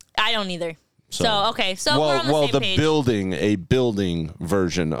religion. I don't either. So okay, so we're on the same page. building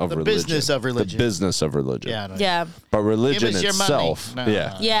version of religion. business of religion. The business of religion. Yeah. I don't- Yeah. But religion Give us your itself. money.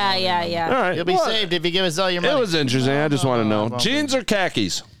 No. Yeah. Yeah. All right. You'll be well, saved if you give us all your money. It was interesting. I just want to know. no. Jeans or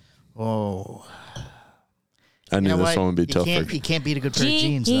khakis? Oh. I knew You know this what? one would be tough. You can't beat a good pair of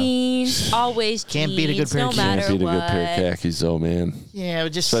jeans, though. Jeans, always Can't jeans, beat a good pair no of jeans. matter Can't beat a what. good pair of khakis, though, man. Yeah,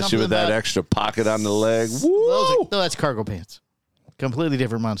 but just Especially something with that about extra pocket on the leg. those Woo! no, that's cargo pants. Completely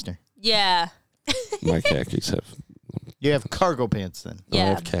different monster. Yeah. My khakis have. You have cargo pants then. I Yeah.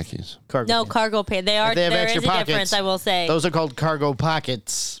 have khakis. Cargo No pants. cargo pants. They are. If they have There is extra a pockets, difference. I will say. Those are called cargo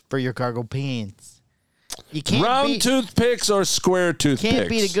pockets for your cargo pants. You can't Round beat, toothpicks or square toothpicks? can't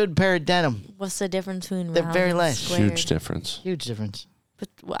beat a good pair of denim. What's the difference between The round very and last. square? Huge difference. Huge difference. But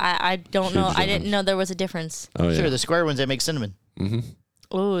I don't know. Huge I didn't difference. know there was a difference. Oh, yeah. Sure, the square ones that make cinnamon.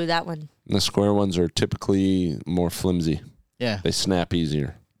 Ooh, that one. The square ones are typically more flimsy. Yeah, They snap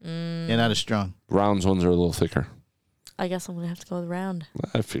easier. yeah, not as strong. Rounds ones are a little thicker. I guess I'm gonna have to go with round.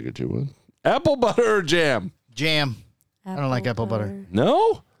 I figured you would. Apple butter or jam? Jam. don't like apple butter.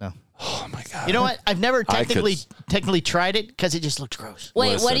 No? No. Oh, my God. You know what? I've never I could technically tried it because it just looked gross. Wait,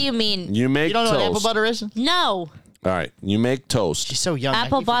 what Listen. do you mean? You make You don't know toast. what apple butter is? No, All right. You make toast. She's so young. I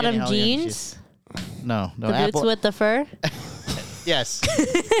apple keep forgetting bottom how young she is. jeans. No, The boots apple. with the fur. Yes.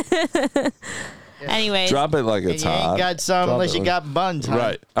 Anyways, Drop it like And it's you hot. ain't got some Drop unless it you like- got buns. Huh?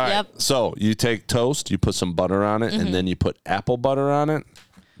 Right. All right. Yep. So you take toast, you put some butter on it, and then you put apple butter on it.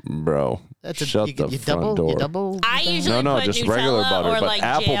 Bro, That's shut you, the you front double. door. You double. I usually No, put just Nutella regular butter, or but like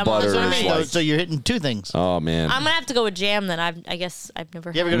apple jam butter on That's what I is mean. it. like- So you're hitting two things. Oh, man. I'm gonna have to go with jam then. I guess I've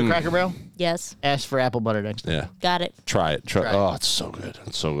never. You ever had go to Cracker Barrel? Yes, Ask for apple butter next time. Yeah. got it. Try it. Try it. Oh, it's so good.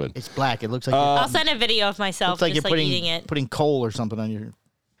 It's so good. It's black. It looks like I'll send a video of myself looks like just you're like eating it. putting coal or something on your.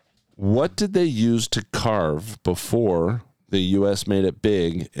 What did they use to carve before the U.S. made it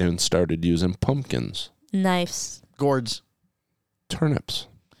big and started using pumpkins? Knives. Gourds. Turnips.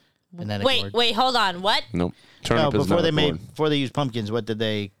 And then a Wait, gourd. wait, hold on. What? Nope. No, Turnip is not a gourd. before they used pumpkins, what did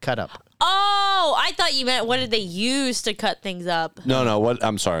they cut up? Oh, I thought you meant what did they use to cut things up? No. What?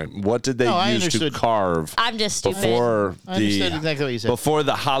 I'm sorry. What did they No, I use to understood. carve I'm just stupid. before I understood the exactly what you said. before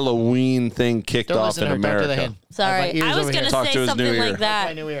the Halloween thing kicked Don't off listen in to her. Talk to the America? hand. Sorry, My ears I was over gonna here. Talk say to his something new ear. like that.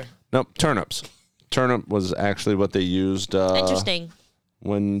 My new ear. Nope. Turnips. Turnip was actually what they used. Interesting.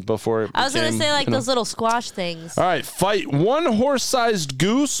 Before it I was going to became, say, like, those little squash things. All right, fight one horse-sized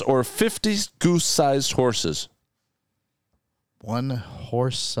goose or 50 goose-sized horses. One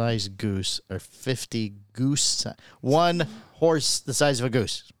horse-sized goose or 50 goose. One horse the size of a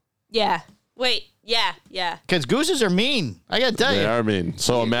goose. Yeah. Wait. Yeah. Because gooses are mean. I got to tell They you. are mean.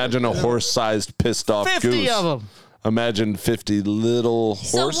 So imagine a horse-sized, pissed-off 50 goose. of them. Imagine 50 little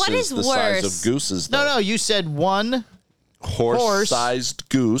So horses what is the size worse? of gooses. Though. No, you said one Horse-sized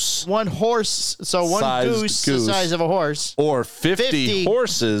goose. One horse. So one Sized goose the goose. size of a horse. Or 50 50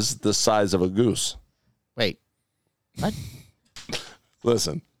 horses the size of a goose. Wait. What?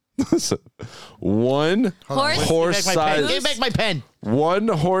 Listen. One Horse- horse-sized. Give back my pen. One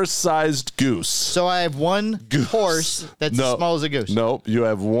horse-sized goose. So I have one horse that's as small as a goose. Nope. You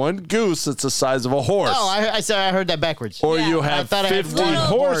have one goose that's the size of a horse. Oh, I said I heard that backwards. or Yeah. you I have thought I had 50 one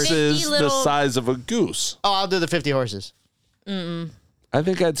horses 50 the little- size of a goose. Oh, I'll do the 50 horses. I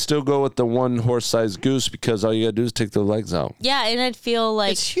think I'd still go with the one horse-sized goose because all you gotta do is take the legs out. Yeah, and I'd feel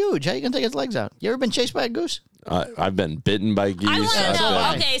like... It's huge. How you gonna take its legs out? You ever been chased by a goose? I've been bitten by geese. I want to I've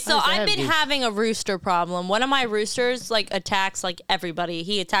know. been- Okay, so I used to I've have been geese. having a rooster problem. One of my roosters like attacks like everybody.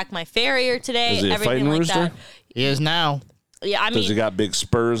 He attacked my farrier today. Is he a everything fighting like rooster? that. He is now. Yeah, I Does he mean, got big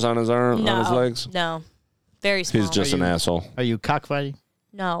spurs on his arm, no, on his legs? no, very small. He's just an asshole. Are you cockfighting?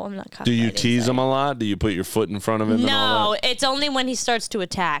 no. I'm not. Do you cockfighting, tease sorry. him a lot? Do you put your foot in front of him and all No, it's only when he starts to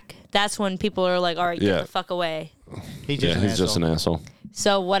attack. That's when people are like, "All right, Yeah. get the fuck away." He's that? Yeah, he's just an asshole.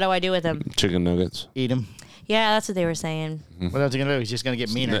 So what do I do with him? Chicken nuggets. Eat him. Yeah, that's what they were saying. What else are you gonna do? He's just gonna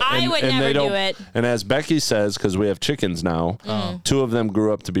get meaner. I would they never don't- do it. And as Becky says, because we have chickens now, two of them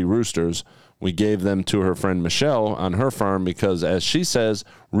grew up to be roosters. We gave them to her friend Michelle on her farm because, as she says,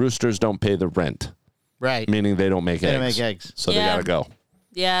 roosters don't pay the rent, Right. meaning they don't make They eggs. don't make eggs. So they Yeah. gotta go.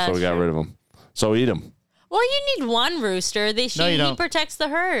 Yeah. So we got rid of them. So eat them. Well, you need one rooster. No, you He don't. protects the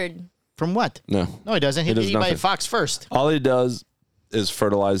herd. From what? No, No, he doesn't. He He does eat by a nothing. fox first. all he does is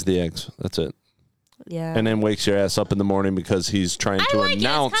fertilize the eggs. That's it. Yeah. And then wakes your ass up in the morning because he's trying I to like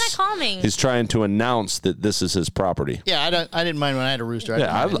announce. it. It's kind of calming. He's trying to announce that this is his property. Yeah, I didn't mind when I had a rooster.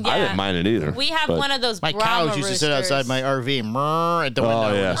 Yeah, I didn't mind it. didn't Yeah. mind it either. We have but one of those My Brahma cows used to sit outside roosters. my RV and murr at the window.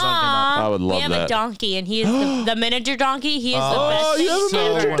 when yeah. the sun came up. I would love we have that. a donkey, and he is the miniature donkey. He is the Oh, best you have a thing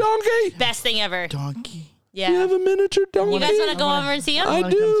miniature ever. donkey? Best thing ever. Donkey. Yeah. You have a miniature donkey? You guys want to go over and see him? I I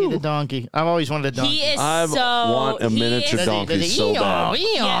want to come see do. the donkey. I've always wanted a donkey. He is I so. want a he miniature is- donkey Does he- so bad.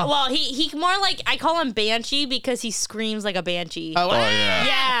 Yeah, well, he more like I call him Banshee because he screams like a banshee. Oh, yeah.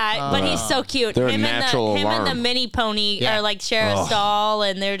 Yeah, but he's so cute. They're a him natural and the alarm. mini pony Yeah. are like share a stall,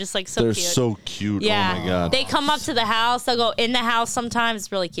 and they're just like so They're cute. so cute. yeah, Oh, my God. they come up to the house. They'll go in the house sometimes.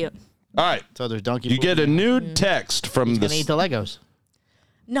 It's really cute. All right. So there's donkey. You food. get a nude text from He's the. gonna eat the Legos.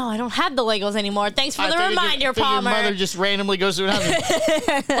 No, I don't have the Legos anymore. Thanks for I the figured reminder, figured Palmer. Your mother just randomly goes through nothing.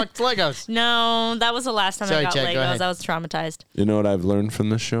 Fuck the Legos. No, that was the last time Sorry, I got Chet, go Legos. ahead. I was traumatized. You know what I've learned from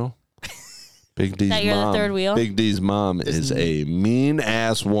this show? Big D's That you're the mom. third wheel? Big D's mom is a mean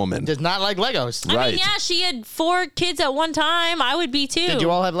ass woman. Does not like Legos. I Right. mean, yeah, she had 4 kids at one time. I would be too. Did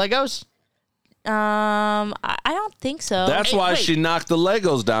you all have Legos? I don't think so. That's Hey, why wait. she knocked the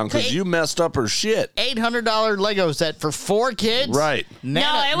Legos down because Hey. you messed up her shit. $800 Lego set for 4 kids. Right. No,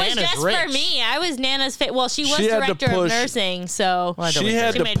 it was Nana's just rich. for me. I was Nana's well, she was She had to director of push- nursing, so Well, I don't She care.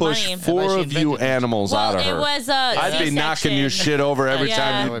 had She to made push money. Unless 4 she of you invented it. animals well, out of her. it was a I'd be knocking your C-section. shit over every Yeah.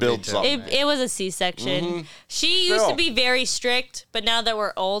 time That you would build be too. something. It was a C-section. She used Still. to be very strict, but now that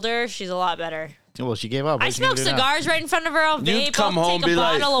we're older, she's a lot better. Well, she gave up. I What's she gonna smoke do now? cigars right in front of her. I'll You'd vape. come I'll home take be a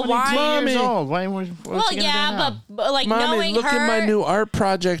like, bottle of 22 wine. years Mommy. old. What's Well, she gonna do yeah, now? but like Mommy, knowing look her. at my new art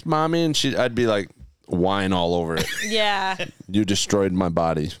project, Mommy. And I'd be like, wine all over it. Yeah. You destroyed my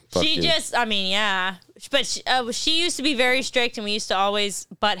body. Fuck She you. just, I mean, yeah. But she used to be very strict, and we used to always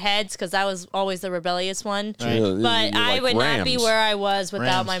butt heads because I was always the rebellious one. Yeah, But you're I like would not be Rams. where I was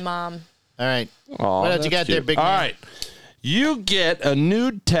without Rams. my mom. All right. Aw, What else you that's got there, cute. big All man? right. You get a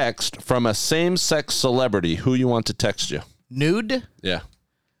nude text from a same-sex celebrity. Who you want to text you? Nude? Yeah.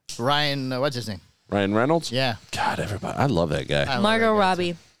 Ryan, what's his name? Ryan Reynolds? Yeah. God, everybody. I love that guy. I love Margot that guy,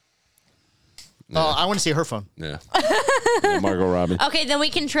 Robbie. too. Oh, I want to see her phone. Yeah. Yeah, Margot Robbie. Okay, then we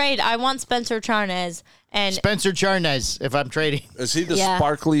can trade. I want Spencer Charnes. And Spencer Charnes, if I'm trading. Is he the Yeah.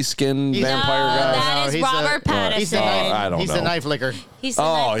 sparkly skin He's- vampire No, guy? that No, is he's Robert the- Pattinson. He's the I don't He's know. the knife licker. He's the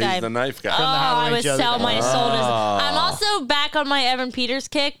Oh, knife guy. he's the knife guy. Oh, I Halloween would show sell that my they- soul. I'm also back on my Evan Peters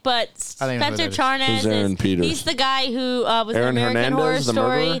kick, but I don't even know who Spencer that is. Charnes Who's Aaron Peters? he's the guy who was Aaron in American Horror Hernandez, the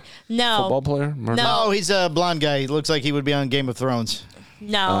Story. murderer? No, Football player? Murderer? No. Oh, he's a blonde guy. He looks like he would be on Game of Thrones.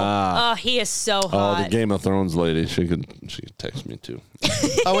 no. Ah. Oh, he is so Oh, hot. the Game of Thrones lady. She could text me too.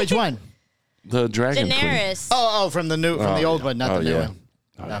 Oh, which one? The Dragon Queen. Daenerys. Oh, from the old one, not the new one.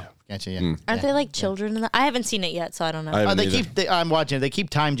 Oh, Oh, yeah. gotcha. Yeah. Aren't they like children in that? I haven't seen it yet, so I don't know. I haven't either. I'm watching it. They keep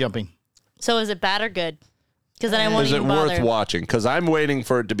time jumping. So is it bad or good? Because then I won't Is it even bother. worth watching? Because I'm waiting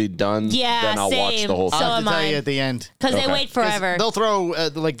for it to be done. Yeah, then I'll watch same. the whole So thing. I'll have am to tell I. you at the end. Because Okay. they wait forever. They'll throw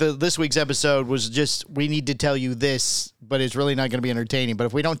this week's episode was just we need to tell you this, but it's really not going to be entertaining. But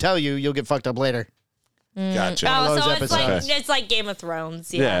if we don't tell you, you'll get fucked up later. Gotcha. Oh, those so it's episodes. like Game of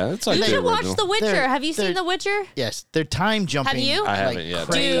Thrones. Yeah, it's like you the should watch original. The Witcher. They're- Have you seen they're- The Witcher? Yes, they're time jumping. Have you? I haven't yet.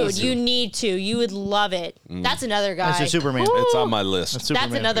 Dude, you need to. You would love it. That's another guy. That's a Superman. It's on my list. That's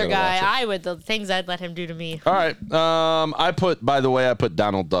Superman. another Gotta watch guy. The things I'd let him do to me. All right. I put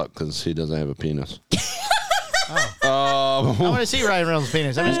Donald Duck because he doesn't have a penis. I want to see Ryan Reynolds'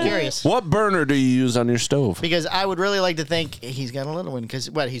 penis. I'm just curious. What burner do you use on your stove? Because I would really like to think he's got a little one. Because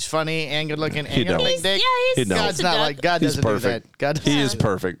he's funny and good looking and got a don't. big dick. He don't. God's not like God He's doesn't do perfect. that. God He is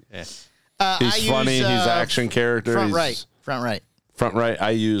perfect. He's funny. He's action character. Front he's right. Front right. Front right.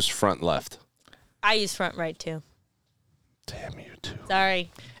 I use front left. I use front right too. Damn you too.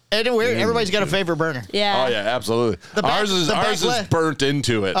 Sorry. Anyway, everybody's got a favorite burner. Yeah. Oh yeah, absolutely. The back- ours the back is left. burnt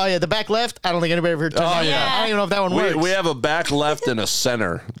into it. Oh yeah, the back left. I don't think anybody ever turned that yeah. on. I don't even know if that one works. We have a back left and a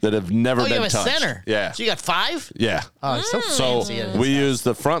center that have never oh, been you have a touched. center. Yeah. So you got 5. Yeah. Oh, it's so So fancy. in this we house. use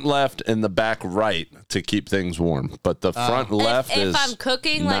the front left and the back right to keep things warm, but the front left If is. I'm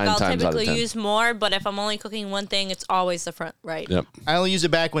cooking, like 9 I'll times out of typically 10. use more, but if I'm only cooking one thing, it's always the front right. Yep. I only use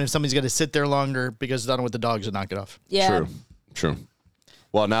it back when if somebody's got to sit there longer because I don't want the dogs to knock it off. Yeah. True.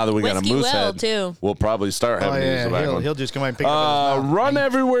 Well, now that we got a Whiskey moose will, head, too. we'll probably start having to use the back one. he'll just come out and pick it up. with his mouth. Run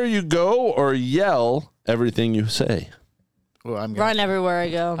everywhere you go or yell everything you say. Oh, I'm gonna, Run everywhere I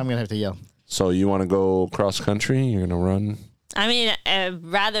go. I'm gonna have to yell. So you want to go cross country? You're gonna run. I mean,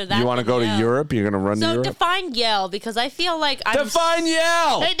 rather that. You want to go to yell. Europe? You're gonna run to So Europe. define yell because I feel like I'm. Define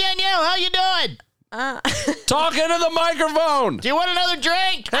yell. Hey Danielle, how you doing? Talk into the microphone. Do you want another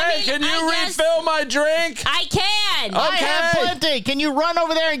drink? Hey, mean, can you I guess- refill my drink? I can. I have Okay. plenty. Can you run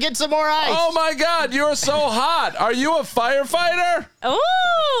over there and get some more ice? Oh my God, you're so hot. Are you a firefighter?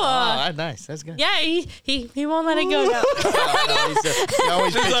 Ooh. Nice. That's good. Yeah, he won't let it go now.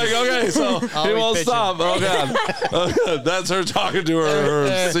 She's like, okay, so he Always won't pitching. stop. Oh God. Oh, God. That's her talking to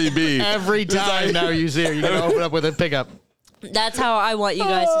her CB. Every time now you see her, you're gonna open up with a pickup. That's how I want you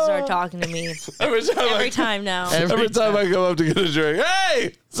guys to start talking to me. Every time now. Every time I go up to get a drink.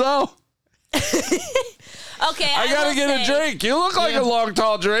 Hey, so Okay, I gotta will get a say- drink. You look like Yeah. a long,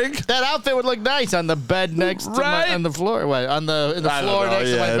 tall drink. That outfit would look nice on the bed next to Right? on the floor. What, on the in the I don't floor know.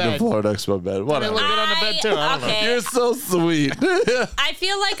 next to my Yeah, bed. the floor next to my bed. It Whatever. look good on the bed too. I don't know. Okay. You're so sweet. I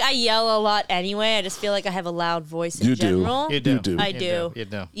feel like I yell a lot anyway. I just feel like I have a loud voice in You do. general. You do. You do. I You do. You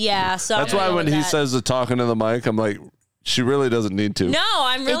do. Yeah, so That's I'm why gonna when go he with that. says the talking to the mic, I'm like, she really doesn't need to. No,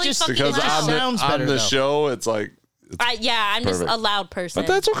 I'm really just- fucking Because loud. sounds on better, the though. show, it's like, I'm just Perfect. a loud person. but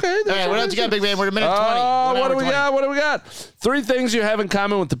that's okay. All right, what else you got, Big Man? We're at minute 20. What do we got? What do we got? 3 things you have in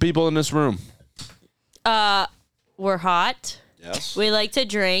common with the people in this room. We're hot. Yes. We like to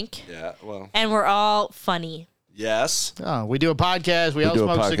drink, Yeah. Well. and we're all funny. Yes. Oh, we do a podcast. We all do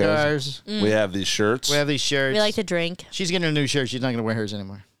a smoke podcast. cigars. We have these shirts. We have these shirts. We like to drink She's getting a new shirt. She's not going to wear hers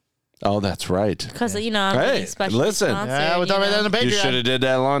anymore. Oh, that's right. because I'm Hey, getting special listen. sponsored, Yeah, we'll talk about that on the You should Patreon. have did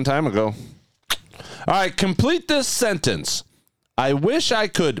that a long time ago. All right, complete this sentence. I wish I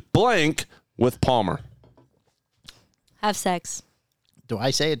could blank with Palmer. Have sex. Do I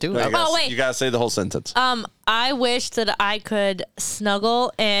say it too? wait. You gotta say the whole sentence. I wish that I could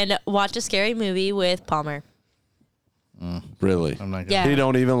snuggle and watch a scary movie with Palmer. Really? I'm not gonna. Yeah. He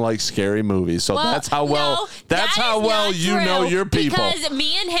don't even like scary movies, so that's how well. no, that's that how is well not you know true, your people. Because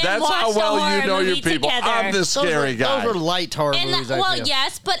me and him That's watched how a well horror you know your movie people. together. I'm the scary guy. Those are light horror And movies. I well, feel.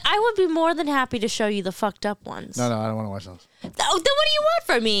 yes, but I would be more than happy to show you the fucked up ones. No, I don't want to watch those. Then what do you want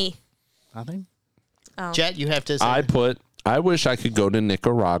from me? Nothing. Oh. Chet, you have to say. I wish I could go to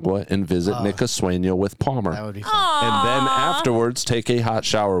Nicaragua and visit Nicasueño with Palmer. That would be fun. And then afterwards take a hot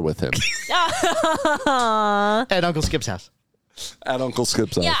shower with him At Uncle Skip's house. at Uncle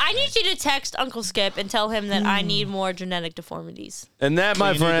Skip's house. Yeah, I need you to text Uncle Skip and tell him that I need more genetic deformities. And that, my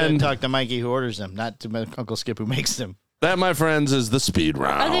You need to friend, talk to Mikey who orders them, not to Uncle Skip who makes them. that, my friends, is the speed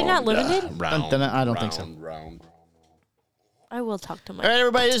round. Are they not limited? Round, I don't think so. round. I will talk to All Mike. right,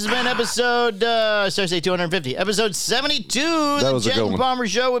 everybody, this has been episode, sorry, say 250. Episode 72, That was a Jet good and one. Palmer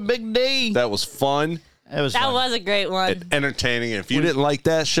Show with Big D. That was fun, That was That fun. was a great one. entertaining. If you didn't like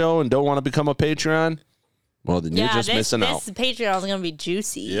that show and don't want to become a Patreon, well, then you're just missing out. This Patreon is going to be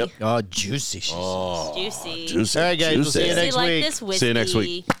juicy. Yep. Oh, juicy. Juicy. Juicy. All right, guys, we'll see you Juicy. next like week. this whiskey. See you next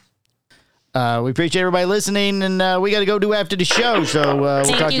week. We appreciate everybody listening, and we got to go do after the show. So we'll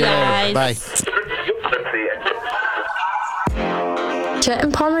Thank talk to you you guys. later. Bye. Chet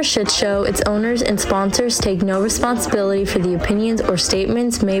and Palmer Shit Show, its owners and sponsors take no responsibility for the opinions or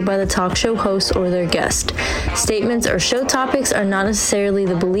statements made by the talk show host or their guest. Statements or show topics are not necessarily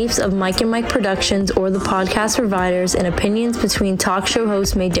the beliefs of Mike and Mike Productions or the podcast providers, and opinions between talk show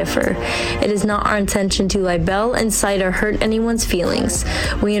hosts may differ. It is not our intention to libel, incite, or hurt anyone's feelings.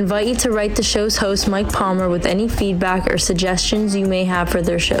 We invite you to write the show's host, Mike Palmer, with any feedback or suggestions you may have for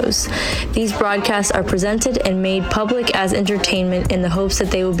their shows. These broadcasts are presented and made public as entertainment in the hopes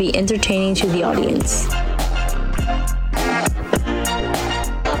that they will be entertaining to the audience.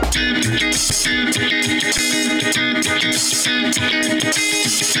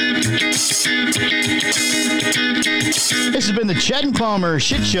 This has been the Chet and Palmer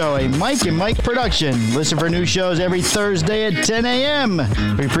Shit Show, a Mike and Mike production. Listen for new shows every Thursday at 10 a.m.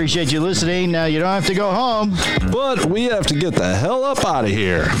 We appreciate you listening. Now you don't have to go home. But we have to get the hell up out of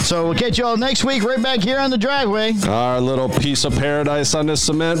here. So we'll catch you all next week right back here on the driveway. Our little piece of paradise on this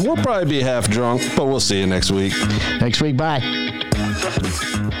cement. We'll probably be half drunk, but we'll see you next week. Next week, bye.